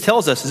 Because Jesus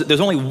tells us that there's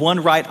only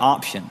one right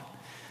option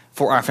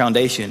for our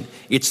foundation.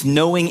 It's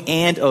knowing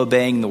and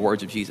obeying the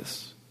words of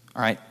Jesus.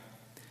 All right.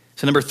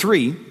 So number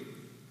 3,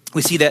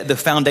 we see that the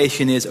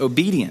foundation is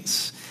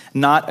obedience,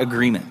 not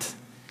agreement.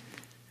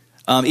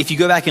 If you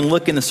go back and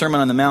look in the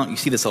Sermon on the Mount, you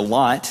see this a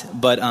lot,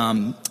 but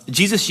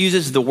Jesus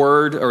uses the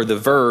word or the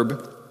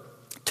verb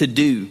to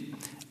do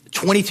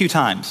 22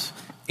 times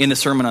in the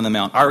Sermon on the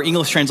Mount. Our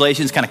English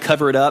translations kind of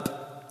cover it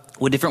up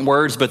with different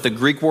words, but the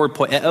Greek word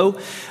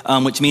poieo,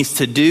 which means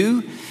to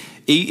do,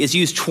 is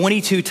used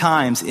 22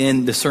 times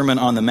in the Sermon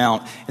on the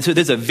Mount. And so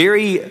there's a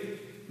very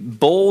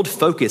bold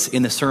focus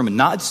in the sermon,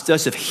 not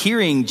just of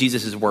hearing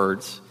Jesus'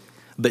 words,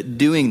 but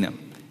doing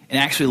them and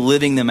actually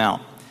living them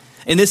out.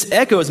 And this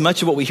echoes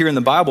much of what we hear in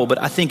the Bible,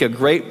 but I think a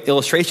great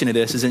illustration of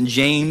this is in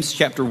James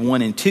chapter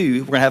 1 and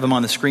 2. We're going to have them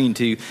on the screen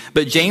too.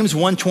 But James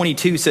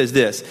 1:22 says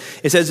this.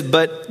 It says,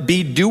 "But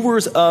be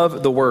doers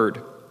of the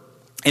word,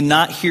 and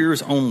not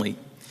hearers only,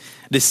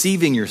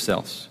 deceiving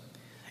yourselves."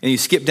 And you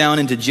skip down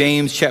into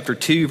James chapter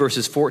 2,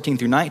 verses 14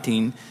 through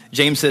 19.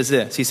 James says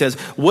this. He says,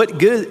 What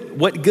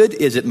good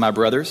is it, my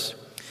brothers,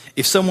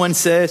 if someone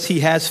says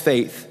he has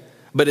faith,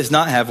 but does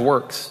not have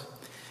works?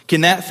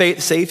 Can that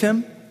faith save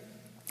him?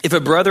 If a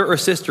brother or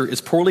sister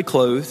is poorly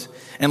clothed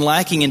and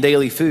lacking in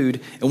daily food,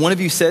 and one of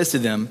you says to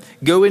them,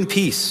 "Go in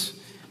peace,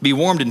 be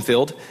warmed and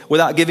filled,"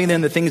 without giving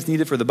them the things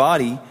needed for the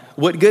body,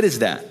 what good is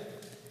that?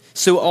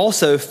 So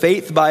also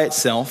faith by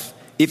itself,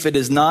 if it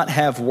does not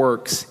have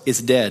works,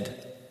 is dead.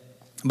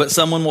 But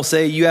someone will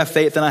say, "You have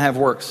faith and I have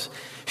works.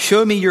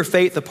 Show me your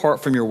faith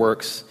apart from your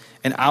works,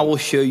 and I will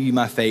show you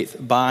my faith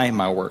by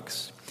my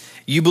works.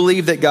 You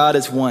believe that God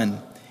is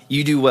one.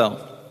 You do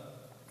well.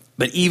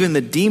 But even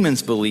the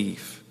demons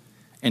believe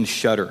and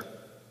shudder."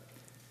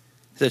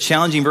 It's a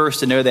challenging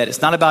verse to know that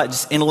it's not about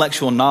just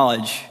intellectual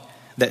knowledge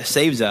that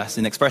saves us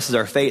and expresses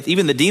our faith.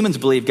 Even the demons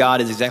believe God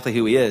is exactly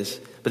who he is,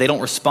 but they don't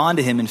respond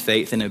to him in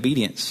faith and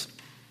obedience.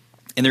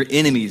 And they're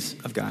enemies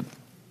of God.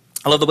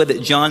 I love the way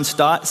that John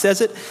Stott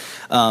says it.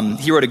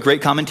 He wrote a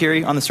great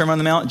commentary on the Sermon on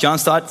the Mount. John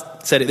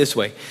Stott said it this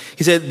way.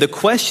 He said, "The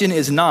question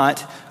is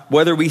not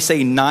whether we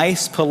say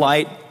nice,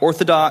 polite,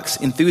 orthodox,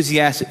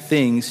 enthusiastic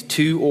things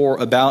to or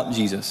about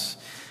Jesus,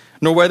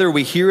 nor whether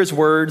we hear his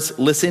words,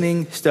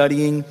 listening,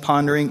 studying,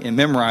 pondering, and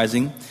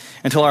memorizing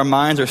until our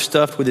minds are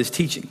stuffed with his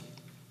teaching,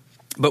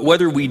 but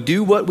whether we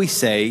do what we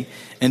say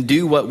and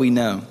do what we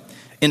know.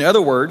 In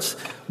other words,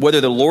 whether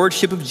the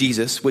lordship of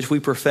Jesus, which we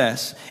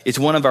profess, is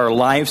one of our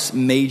life's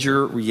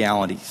major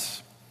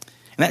realities."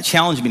 And that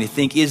challenged me to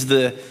think, are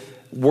the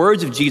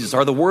words of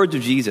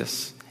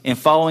Jesus and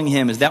following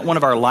him, is that one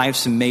of our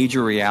life's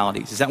major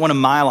realities? Is that one of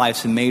my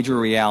life's major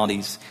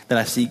realities that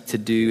I seek to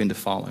do and to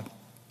follow?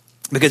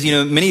 Because,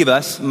 many of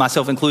us,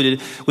 myself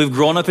included, we've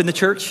grown up in the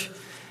church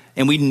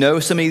and we know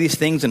so many of these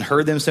things and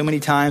heard them so many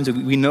times.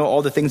 We know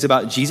all the things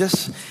about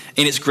Jesus,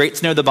 and it's great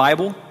to know the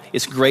Bible.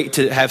 It's great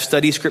to have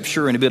studied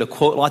scripture and to be able to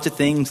quote lots of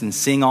things and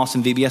sing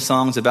awesome VBS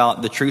songs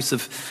about the truths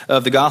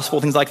of the gospel,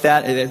 things like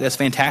that. That's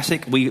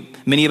fantastic.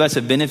 Many of us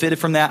have benefited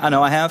from that. I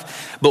know I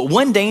have. But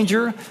one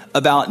danger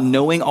about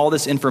knowing all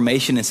this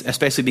information,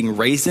 especially being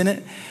raised in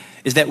it,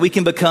 is that we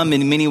can become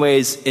in many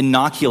ways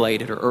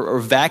inoculated or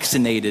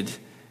vaccinated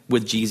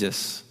with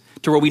Jesus,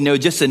 to where we know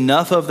just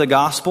enough of the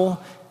gospel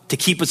to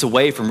keep us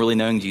away from really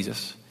knowing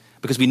Jesus.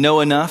 Because we know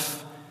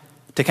enough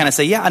to kind of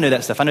say, yeah, I know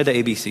that stuff. I know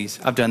the ABCs.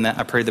 I've done that.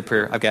 I prayed the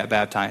prayer. I've got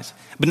baptized.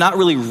 But not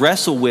really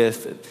wrestle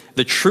with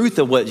the truth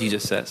of what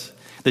Jesus says,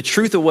 the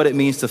truth of what it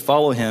means to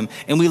follow him.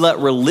 And we let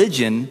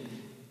religion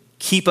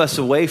keep us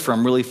away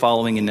from really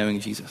following and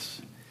knowing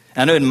Jesus.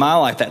 And I know in my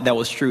life that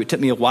was true. It took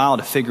me a while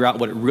to figure out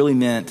what it really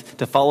meant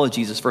to follow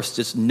Jesus versus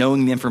just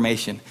knowing the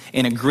information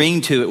and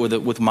agreeing to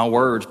it with my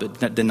words,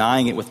 but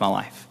denying it with my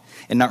life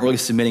and not really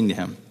submitting to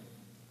him.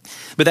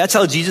 But that's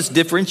how Jesus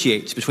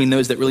differentiates between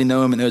those that really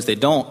know him and those that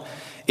don't.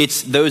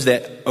 It's those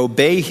that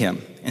obey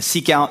him and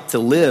seek out to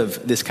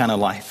live this kind of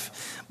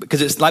life.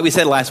 Because it's like we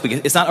said last week,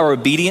 it's not our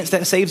obedience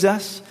that saves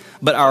us,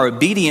 but our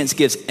obedience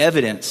gives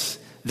evidence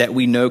that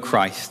we know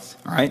Christ,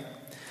 all right?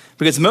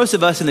 Because most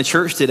of us in the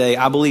church today,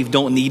 I believe,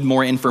 don't need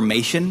more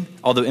information,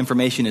 although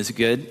information is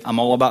good. I'm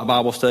all about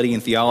Bible study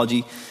and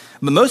theology.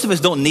 But most of us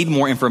don't need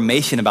more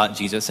information about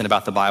Jesus and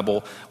about the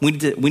Bible. We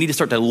need to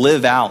start to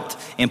live out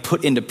and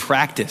put into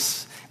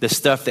practice the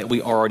stuff that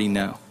we already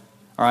know.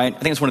 All right? I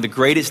think it's one of the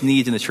greatest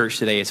needs in the church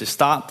today is to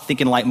stop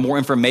thinking like more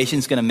information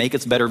is going to make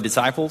us better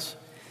disciples.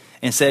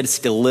 Instead, it's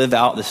to live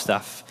out the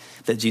stuff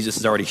that Jesus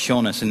has already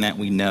shown us and that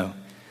we know.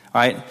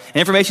 All right? And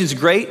information is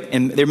great,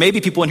 and there may be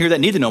people in here that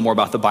need to know more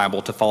about the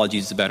Bible to follow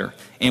Jesus better.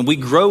 And we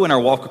grow in our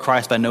walk with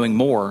Christ by knowing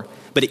more,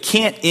 but it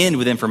can't end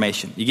with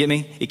information. You get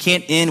me? It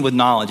can't end with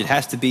knowledge. It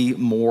has to be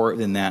more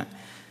than that.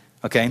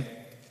 Okay?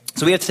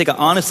 So we have to take an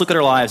honest look at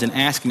our lives and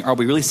asking, are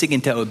we really seeking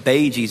to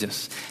obey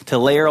Jesus, to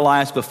lay our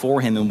lives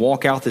before him and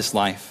walk out this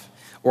life?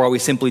 Or are we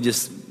simply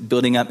just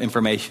building up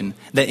information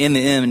that in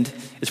the end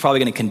is probably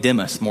going to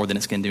condemn us more than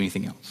it's going to do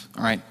anything else?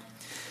 All right.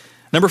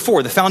 Number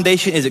 4, the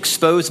foundation is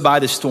exposed by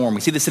the storm.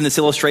 We see this in this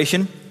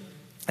illustration.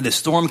 The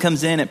storm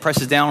comes in, it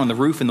presses down on the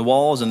roof and the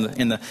walls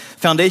and the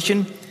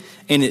foundation,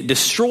 and it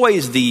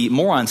destroys the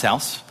moron's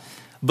house.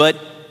 But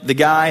the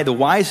guy, the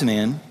wise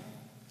man,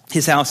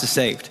 his house is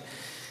saved.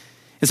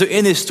 And so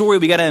in this story,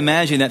 we got to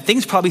imagine that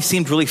things probably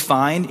seemed really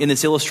fine in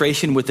this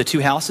illustration with the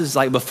two houses.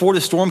 Like before the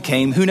storm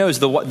came, who knows,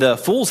 the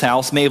fool's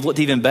house may have looked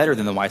even better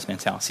than the wise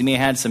man's house. He may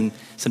have had some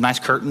nice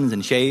curtains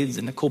and shades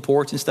and a cool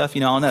porch and stuff, I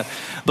don't know.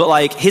 But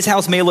like his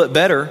house may look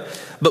better,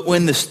 but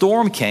when the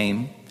storm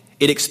came,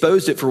 it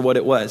exposed it for what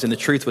it was and the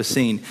truth was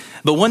seen.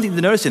 But one thing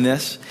to notice in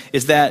this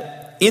is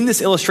that in this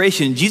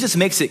illustration, Jesus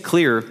makes it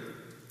clear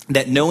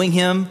that knowing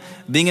him,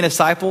 being a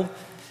disciple,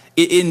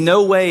 it in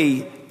no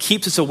way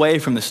keeps us away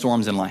from the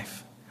storms in life.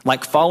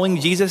 Like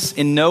following Jesus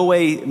in no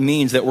way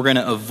means that we're going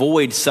to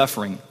avoid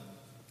suffering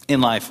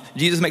in life.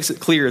 Jesus makes it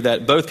clear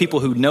that both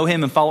people who know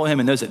him and follow him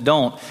and those that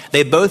don't,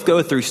 they both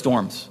go through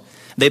storms.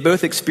 They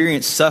both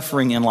experience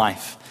suffering in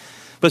life.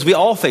 But we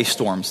all face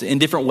storms in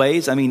different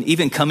ways. I mean,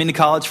 even coming to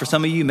college for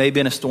some of you may have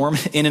been a storm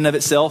in and of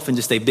itself and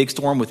just a big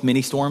storm with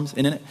many storms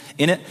in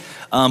it.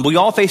 But we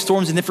all face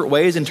storms in different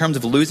ways in terms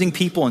of losing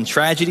people and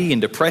tragedy and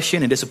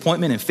depression and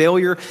disappointment and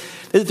failure.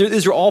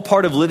 These are all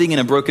part of living in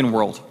a broken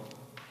world.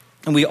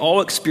 And we all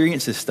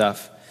experience this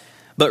stuff.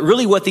 But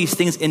really what these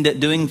things end up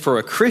doing for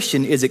a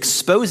Christian is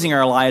exposing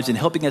our lives and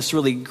helping us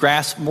really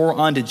grasp more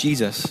onto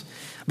Jesus.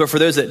 But for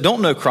those that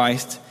don't know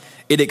Christ,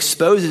 it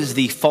exposes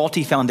the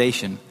faulty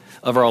foundation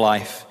of our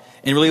life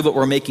and really what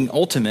we're making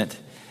ultimate.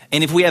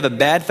 And if we have a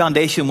bad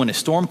foundation when a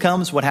storm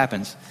comes, what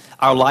happens?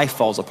 Our life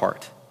falls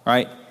apart,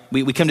 right?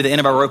 We come to the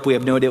end of our rope, we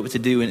have no idea what to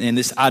do, and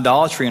this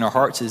idolatry in our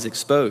hearts is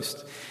exposed.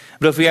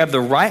 But if we have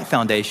the right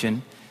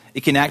foundation,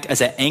 it can act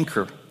as an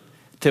anchor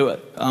to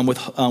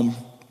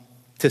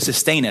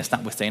sustain us,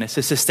 not withstand us,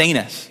 to sustain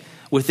us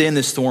within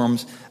the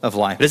storms of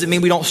life. It doesn't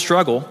mean we don't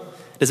struggle.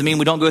 It doesn't mean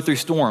we don't go through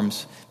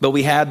storms, but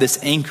we have this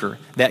anchor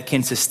that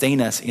can sustain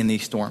us in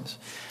these storms.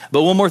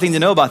 But one more thing to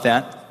know about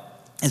that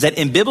is that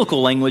in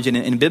biblical language and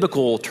in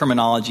biblical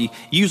terminology,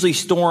 usually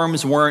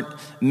storms weren't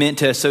meant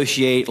to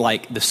associate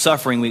like the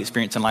suffering we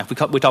experience in life. We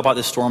talk about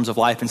the storms of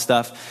life and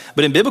stuff,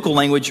 but in biblical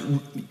language,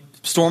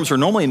 storms are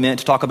normally meant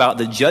to talk about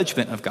the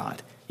judgment of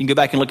God. You can go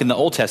back and look in the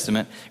Old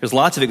Testament. There's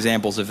lots of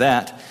examples of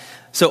that.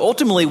 So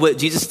ultimately what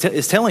Jesus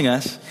is telling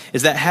us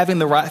is that having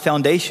the right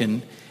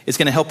foundation is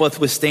going to help us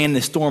withstand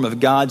the storm of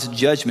God's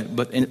judgment,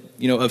 but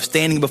of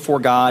standing before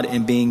God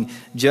and being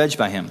judged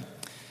by him.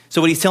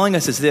 So what he's telling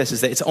us is this,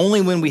 is that it's only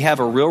when we have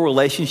a real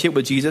relationship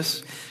with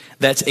Jesus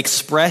that's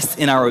expressed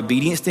in our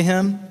obedience to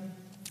him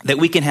that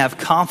we can have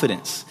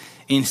confidence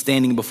in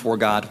standing before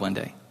God one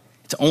day.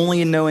 It's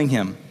only in knowing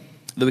him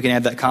that we can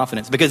have that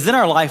confidence, because then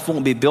our life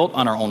won't be built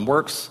on our own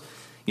works,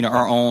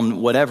 our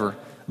own whatever,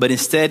 but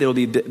instead it'll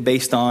be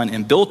based on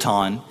and built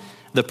on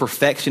the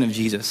perfection of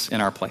Jesus in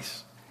our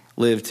place,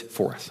 lived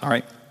for us. All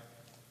right.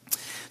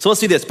 So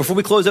let's do this. Before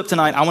we close up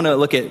tonight, I want to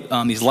look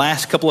at these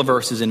last couple of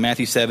verses in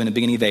Matthew 7 and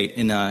beginning of 8,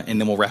 and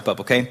then we'll wrap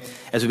up, okay?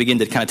 As we begin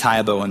to kind of tie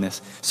a bow on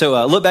this.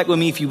 So look back with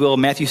me, if you will,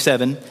 Matthew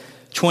 7,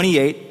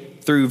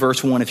 28 through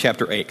verse 1 of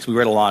chapter 8, because we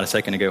read a lot a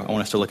second ago. I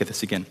want us to look at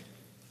this again.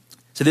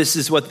 So this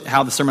is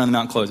how the Sermon on the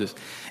Mount closes.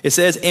 It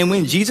says, "And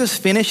when Jesus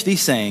finished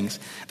these sayings,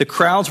 the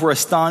crowds were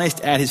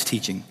astonished at his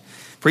teaching,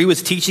 for he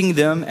was teaching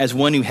them as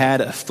one who had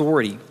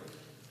authority,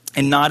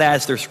 and not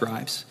as their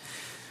scribes.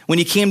 When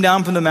he came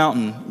down from the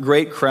mountain,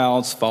 great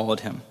crowds followed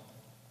him."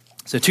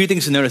 So 2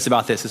 things to notice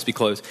about this as we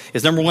close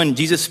is, number 1,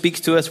 Jesus speaks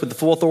to us with the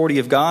full authority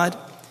of God,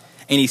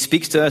 and he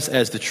speaks to us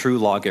as the true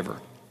lawgiver.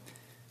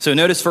 So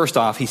notice first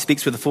off, he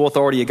speaks with the full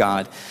authority of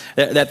God.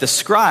 That the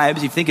scribes,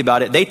 if you think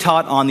about it, they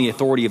taught on the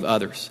authority of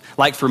others.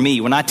 Like for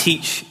me, when I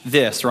teach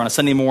this or on a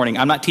Sunday morning,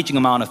 I'm not teaching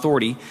on my own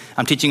authority.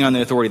 I'm teaching on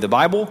the authority of the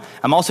Bible.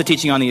 I'm also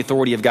teaching on the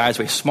authority of guys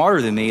way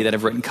smarter than me that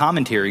have written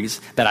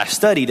commentaries that I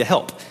study to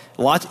help.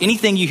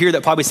 Anything you hear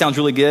that probably sounds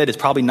really good is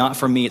probably not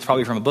from me. It's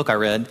probably from a book I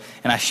read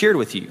and I shared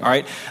with you, all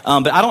right?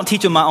 But I don't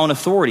teach on my own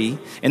authority,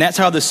 and that's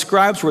how the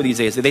scribes were these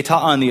days. They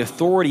taught on the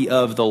authority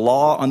of the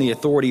law, on the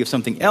authority of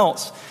something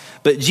else.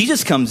 But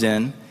Jesus comes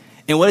in,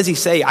 and what does he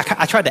say?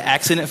 I tried to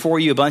accent it for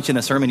you a bunch in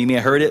the sermon. You may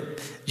have heard it.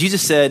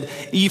 Jesus said,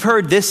 "You've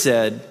heard this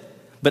said,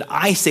 but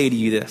I say to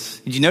you this."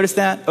 Did you notice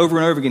that? Over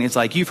and over again. It's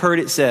like, you've heard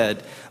it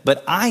said,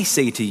 but I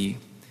say to you.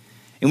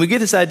 And we get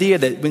this idea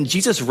that when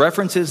Jesus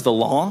references the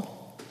law,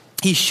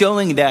 he's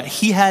showing that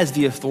he has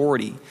the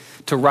authority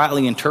to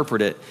rightly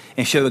interpret it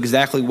and show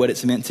exactly what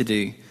it's meant to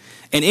do.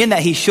 And in that,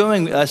 he's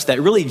showing us that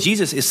really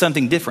Jesus is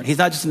something different. He's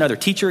not just another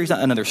teacher. He's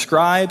not another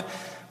scribe,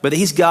 but that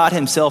he's God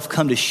himself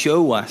come to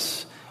show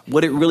us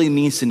what it really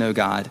means to know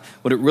God,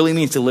 what it really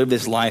means to live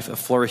this life of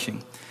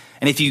flourishing.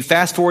 And if you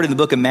fast forward in the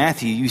book of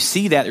Matthew, you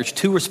see that there's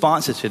two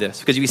responses to this.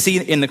 Because you see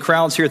in the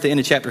crowds here at the end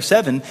of chapter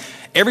 7,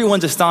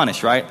 everyone's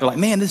astonished, right? They're like,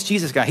 man, this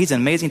Jesus guy, he's an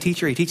amazing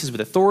teacher. He teaches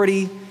with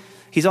authority.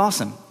 He's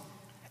awesome.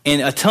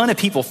 And a ton of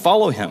people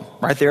follow him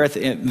right there at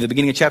the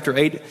beginning of chapter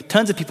 8.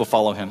 Tons of people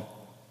follow him.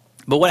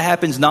 But what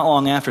happens not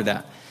long after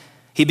that?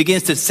 He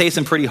begins to say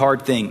some pretty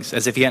hard things,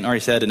 as if he hadn't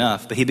already said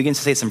enough. But he begins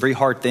to say some very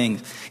hard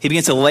things. He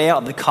begins to lay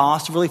out the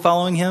cost of really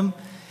following him.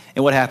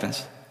 And what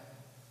happens?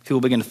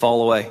 People begin to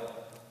fall away.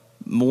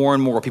 More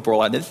and more people are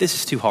like, this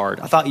is too hard.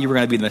 I thought you were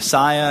going to be the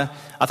Messiah.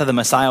 I thought the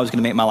Messiah was going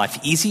to make my life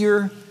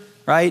easier,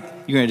 right?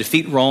 You're going to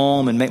defeat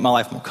Rome and make my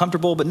life more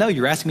comfortable. But no,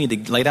 you're asking me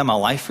to lay down my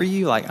life for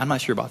you? Like, I'm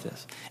not sure about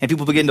this. And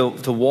people begin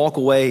to walk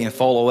away and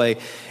fall away.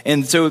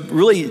 And so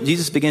really,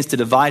 Jesus begins to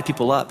divide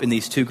people up in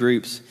these two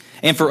groups.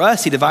 And for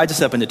us, he divides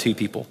us up into two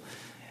people.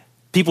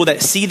 People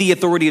that see the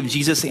authority of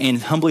Jesus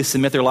and humbly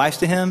submit their lives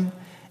to him.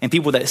 And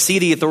people that see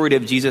the authority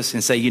of Jesus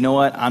and say, you know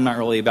what, I'm not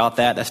really about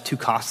that. That's too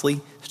costly.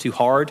 It's too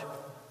hard.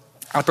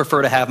 I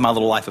prefer to have my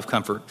little life of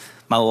comfort,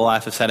 my little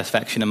life of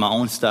satisfaction in my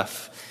own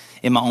stuff,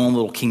 in my own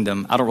little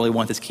kingdom. I don't really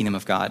want this kingdom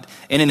of God.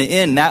 And in the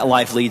end, that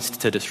life leads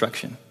to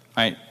destruction,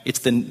 right? It's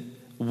the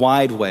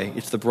wide way.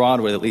 It's the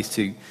broad way that leads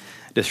to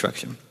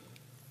destruction.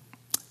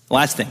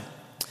 Last thing,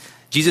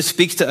 Jesus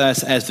speaks to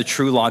us as the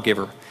true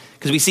lawgiver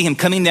because we see him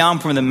coming down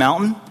from the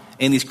mountain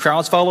and these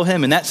crowds follow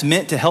him. And that's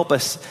meant to help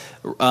us,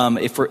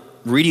 if we're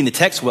reading the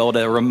text well,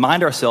 to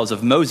remind ourselves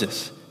of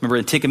Moses. Remember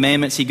in the Ten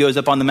Commandments, he goes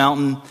up on the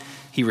mountain.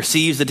 He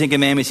receives the Ten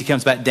Commandments. He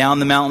comes back down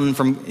the mountain.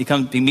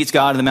 He meets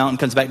God on the mountain,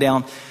 comes back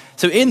down.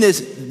 So in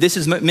this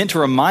is meant to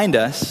remind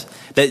us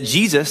that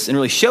Jesus, and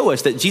really show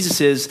us that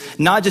Jesus is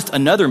not just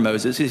another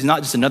Moses. He's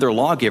not just another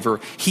lawgiver.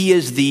 He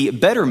is the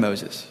better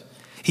Moses.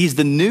 He's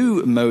the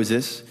new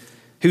Moses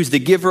who's the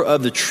giver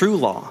of the true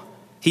law.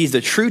 He's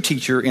the true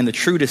teacher and the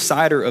true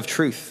decider of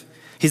truth.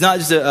 He's not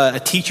just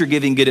a teacher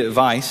giving good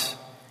advice.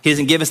 He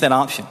doesn't give us that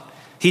option.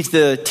 He's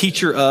the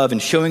teacher of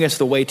and showing us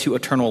the way to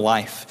eternal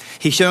life.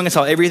 He's showing us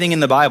how everything in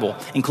the Bible,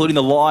 including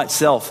the law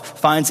itself,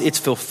 finds its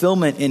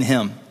fulfillment in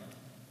him.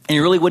 And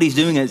really what he's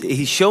doing is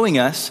he's showing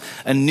us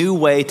a new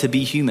way to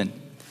be human.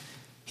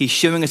 He's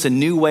showing us a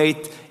new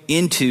way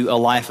into a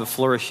life of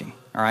flourishing,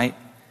 all right?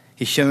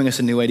 He's showing us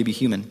a new way to be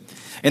human.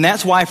 And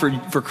that's why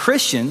for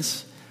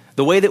Christians,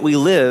 the way that we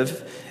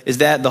live is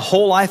that the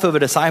whole life of a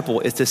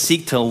disciple is to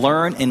seek to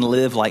learn and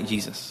live like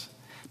Jesus.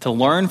 To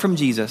learn from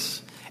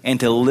Jesus and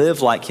to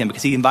live like him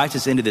because he invites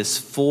us into this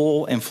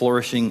full and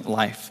flourishing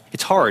life.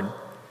 It's hard,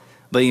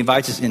 but he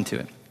invites us into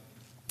it.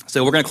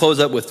 So we're going to close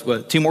up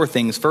with two more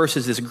things. First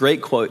is this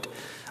great quote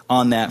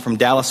on that from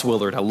Dallas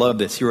Willard. I love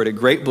this. He wrote a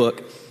great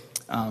book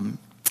on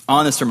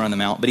the Sermon on the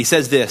Mount, but he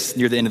says this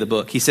near the end of the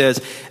book. He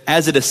says,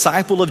 as a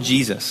disciple of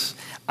Jesus,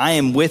 I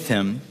am with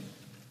him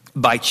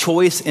by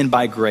choice and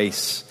by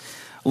grace,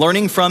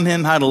 learning from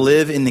him how to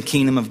live in the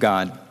kingdom of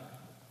God,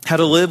 how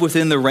to live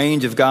within the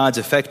range of God's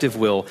effective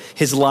will,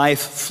 his life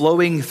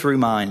flowing through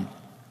mine.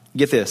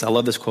 Get this, I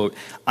love this quote.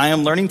 I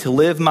am learning to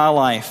live my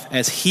life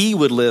as he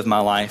would live my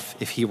life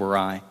if he were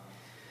I.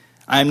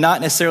 I am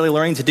not necessarily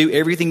learning to do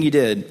everything he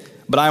did,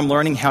 but I am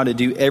learning how to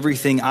do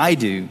everything I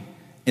do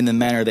in the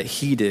manner that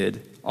he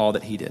did all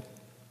that he did,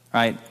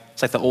 right?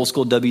 It's like the old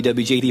school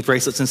WWJD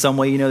bracelets in some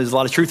way. You know, there's a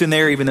lot of truth in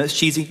there, even though it's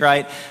cheesy,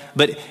 right?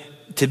 But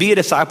to be a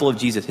disciple of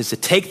Jesus is to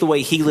take the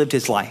way he lived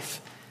his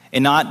life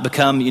and not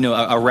become,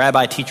 a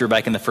rabbi teacher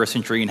back in the first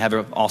century and have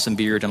an awesome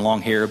beard and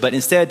long hair, but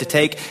instead to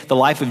take the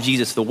life of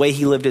Jesus, the way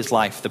he lived his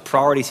life, the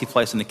priorities he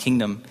placed in the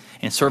kingdom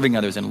and serving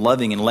others and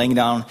loving and laying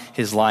down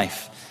his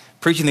life,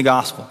 preaching the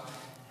gospel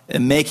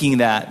and making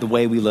that the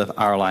way we live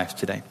our lives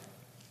today.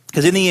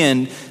 Because in the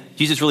end,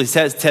 Jesus really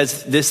says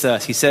this to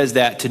us. He says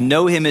that to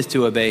know him is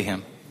to obey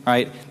him,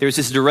 right? There's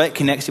this direct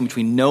connection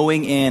between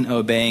knowing and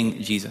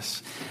obeying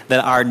Jesus.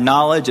 That our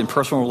knowledge and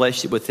personal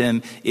relationship with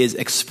him is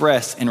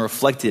expressed and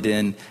reflected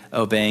in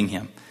obeying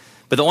him.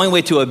 But the only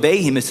way to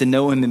obey him is to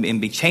know him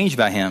and be changed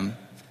by him.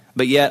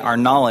 But yet our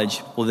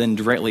knowledge will then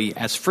directly,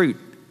 as fruit,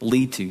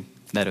 lead to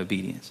that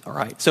obedience. All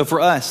right. So for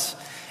us,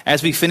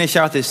 as we finish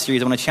out this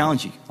series, I want to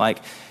challenge you. Like,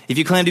 if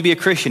you claim to be a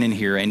Christian in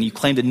here and you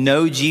claim to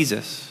know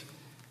Jesus,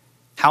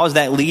 how is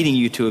that leading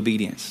you to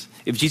obedience?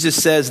 If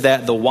Jesus says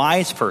that the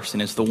wise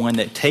person is the one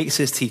that takes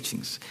his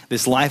teachings,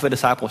 this life of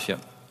discipleship,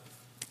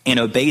 and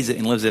obeys it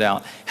and lives it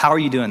out, how are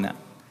you doing that?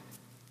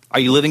 Are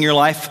you living your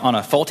life on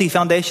a faulty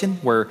foundation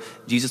where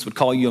Jesus would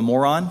call you a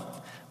moron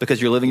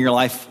because you're living your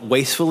life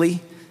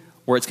wastefully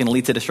where it's going to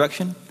lead to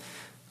destruction?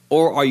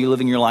 Or are you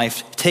living your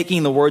life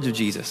taking the words of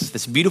Jesus,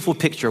 this beautiful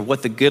picture of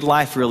what the good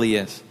life really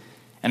is,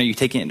 and are you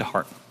taking it to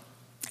heart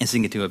and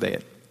seeking to obey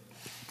it?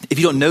 If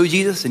you don't know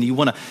Jesus and you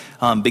want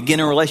to begin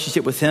a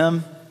relationship with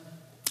him,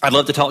 I'd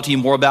love to talk to you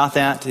more about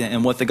that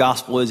and what the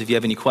gospel is if you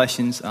have any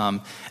questions.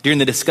 During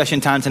the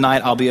discussion time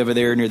tonight, I'll be over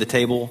there near the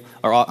table,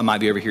 or I might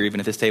be over here even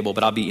at this table,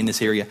 but I'll be in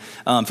this area.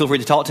 Feel free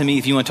to talk to me.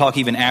 If you want to talk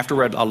even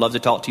afterward, I'd love to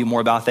talk to you more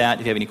about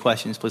that. If you have any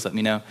questions, please let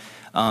me know.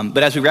 But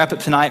as we wrap up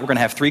tonight, we're going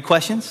to have 3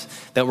 questions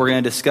that we're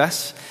going to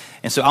discuss.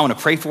 And so I want to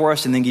pray for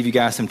us and then give you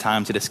guys some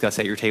time to discuss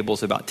at your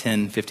tables, about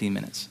 10, 15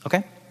 minutes. Okay?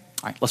 All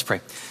right, let's pray.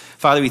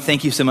 Father, we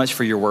thank you so much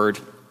for your word.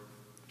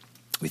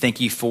 We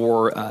thank you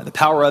for the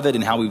power of it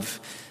and how we've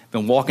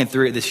been walking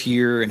through it this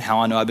year, and how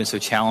I know I've been so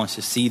challenged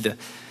to see that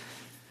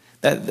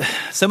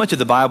so much of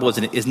the Bible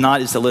is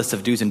not just a list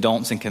of do's and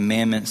don'ts and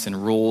commandments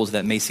and rules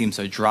that may seem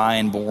so dry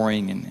and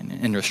boring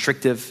and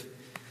restrictive,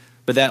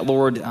 but that,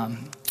 Lord,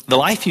 the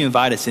life you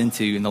invite us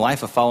into and the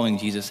life of following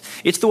Jesus,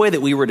 it's the way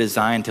that we were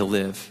designed to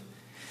live.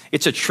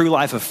 It's a true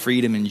life of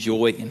freedom and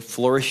joy and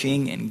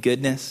flourishing and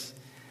goodness.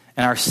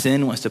 And our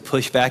sin wants to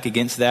push back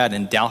against that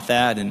and doubt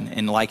that.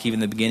 And like even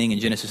the beginning in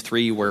Genesis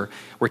 3, where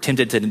we're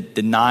tempted to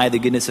deny the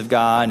goodness of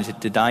God and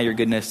to deny your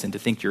goodness and to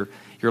think you're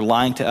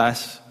lying to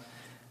us.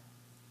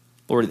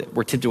 Lord,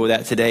 we're tempted with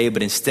that today,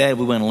 but instead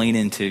we want to lean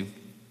into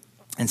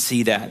and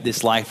see that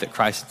this life that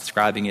Christ is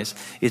describing is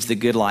the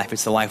good life.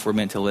 It's the life we're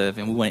meant to live.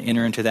 And we want to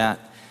enter into that.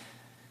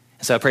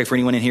 So I pray for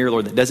anyone in here,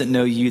 Lord, that doesn't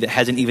know you, that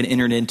hasn't even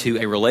entered into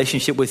a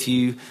relationship with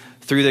you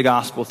through the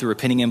gospel, through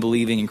repenting and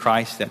believing in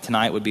Christ, that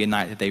tonight would be a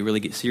night that they really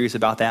get serious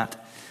about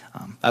that.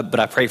 But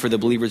I pray for the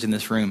believers in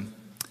this room,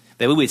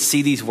 that we would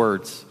see these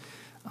words,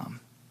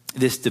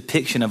 this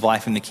depiction of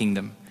life in the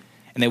kingdom,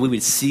 and that we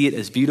would see it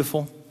as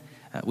beautiful.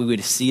 We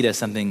would see it as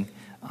something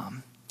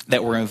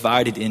that we're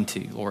invited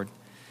into, Lord.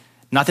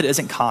 Not that it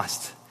doesn't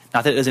cost,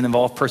 not that it doesn't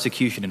involve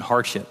persecution and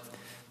hardship,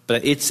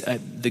 but it's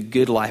the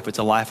good life. It's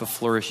a life of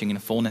flourishing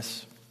and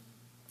fullness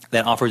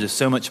that offers us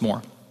so much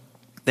more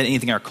than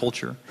anything our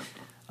culture,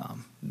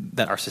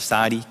 that our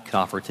society could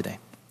offer today.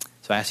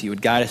 So I ask you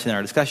would guide us in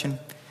our discussion.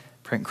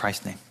 Pray in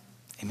Christ's name.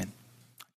 Amen.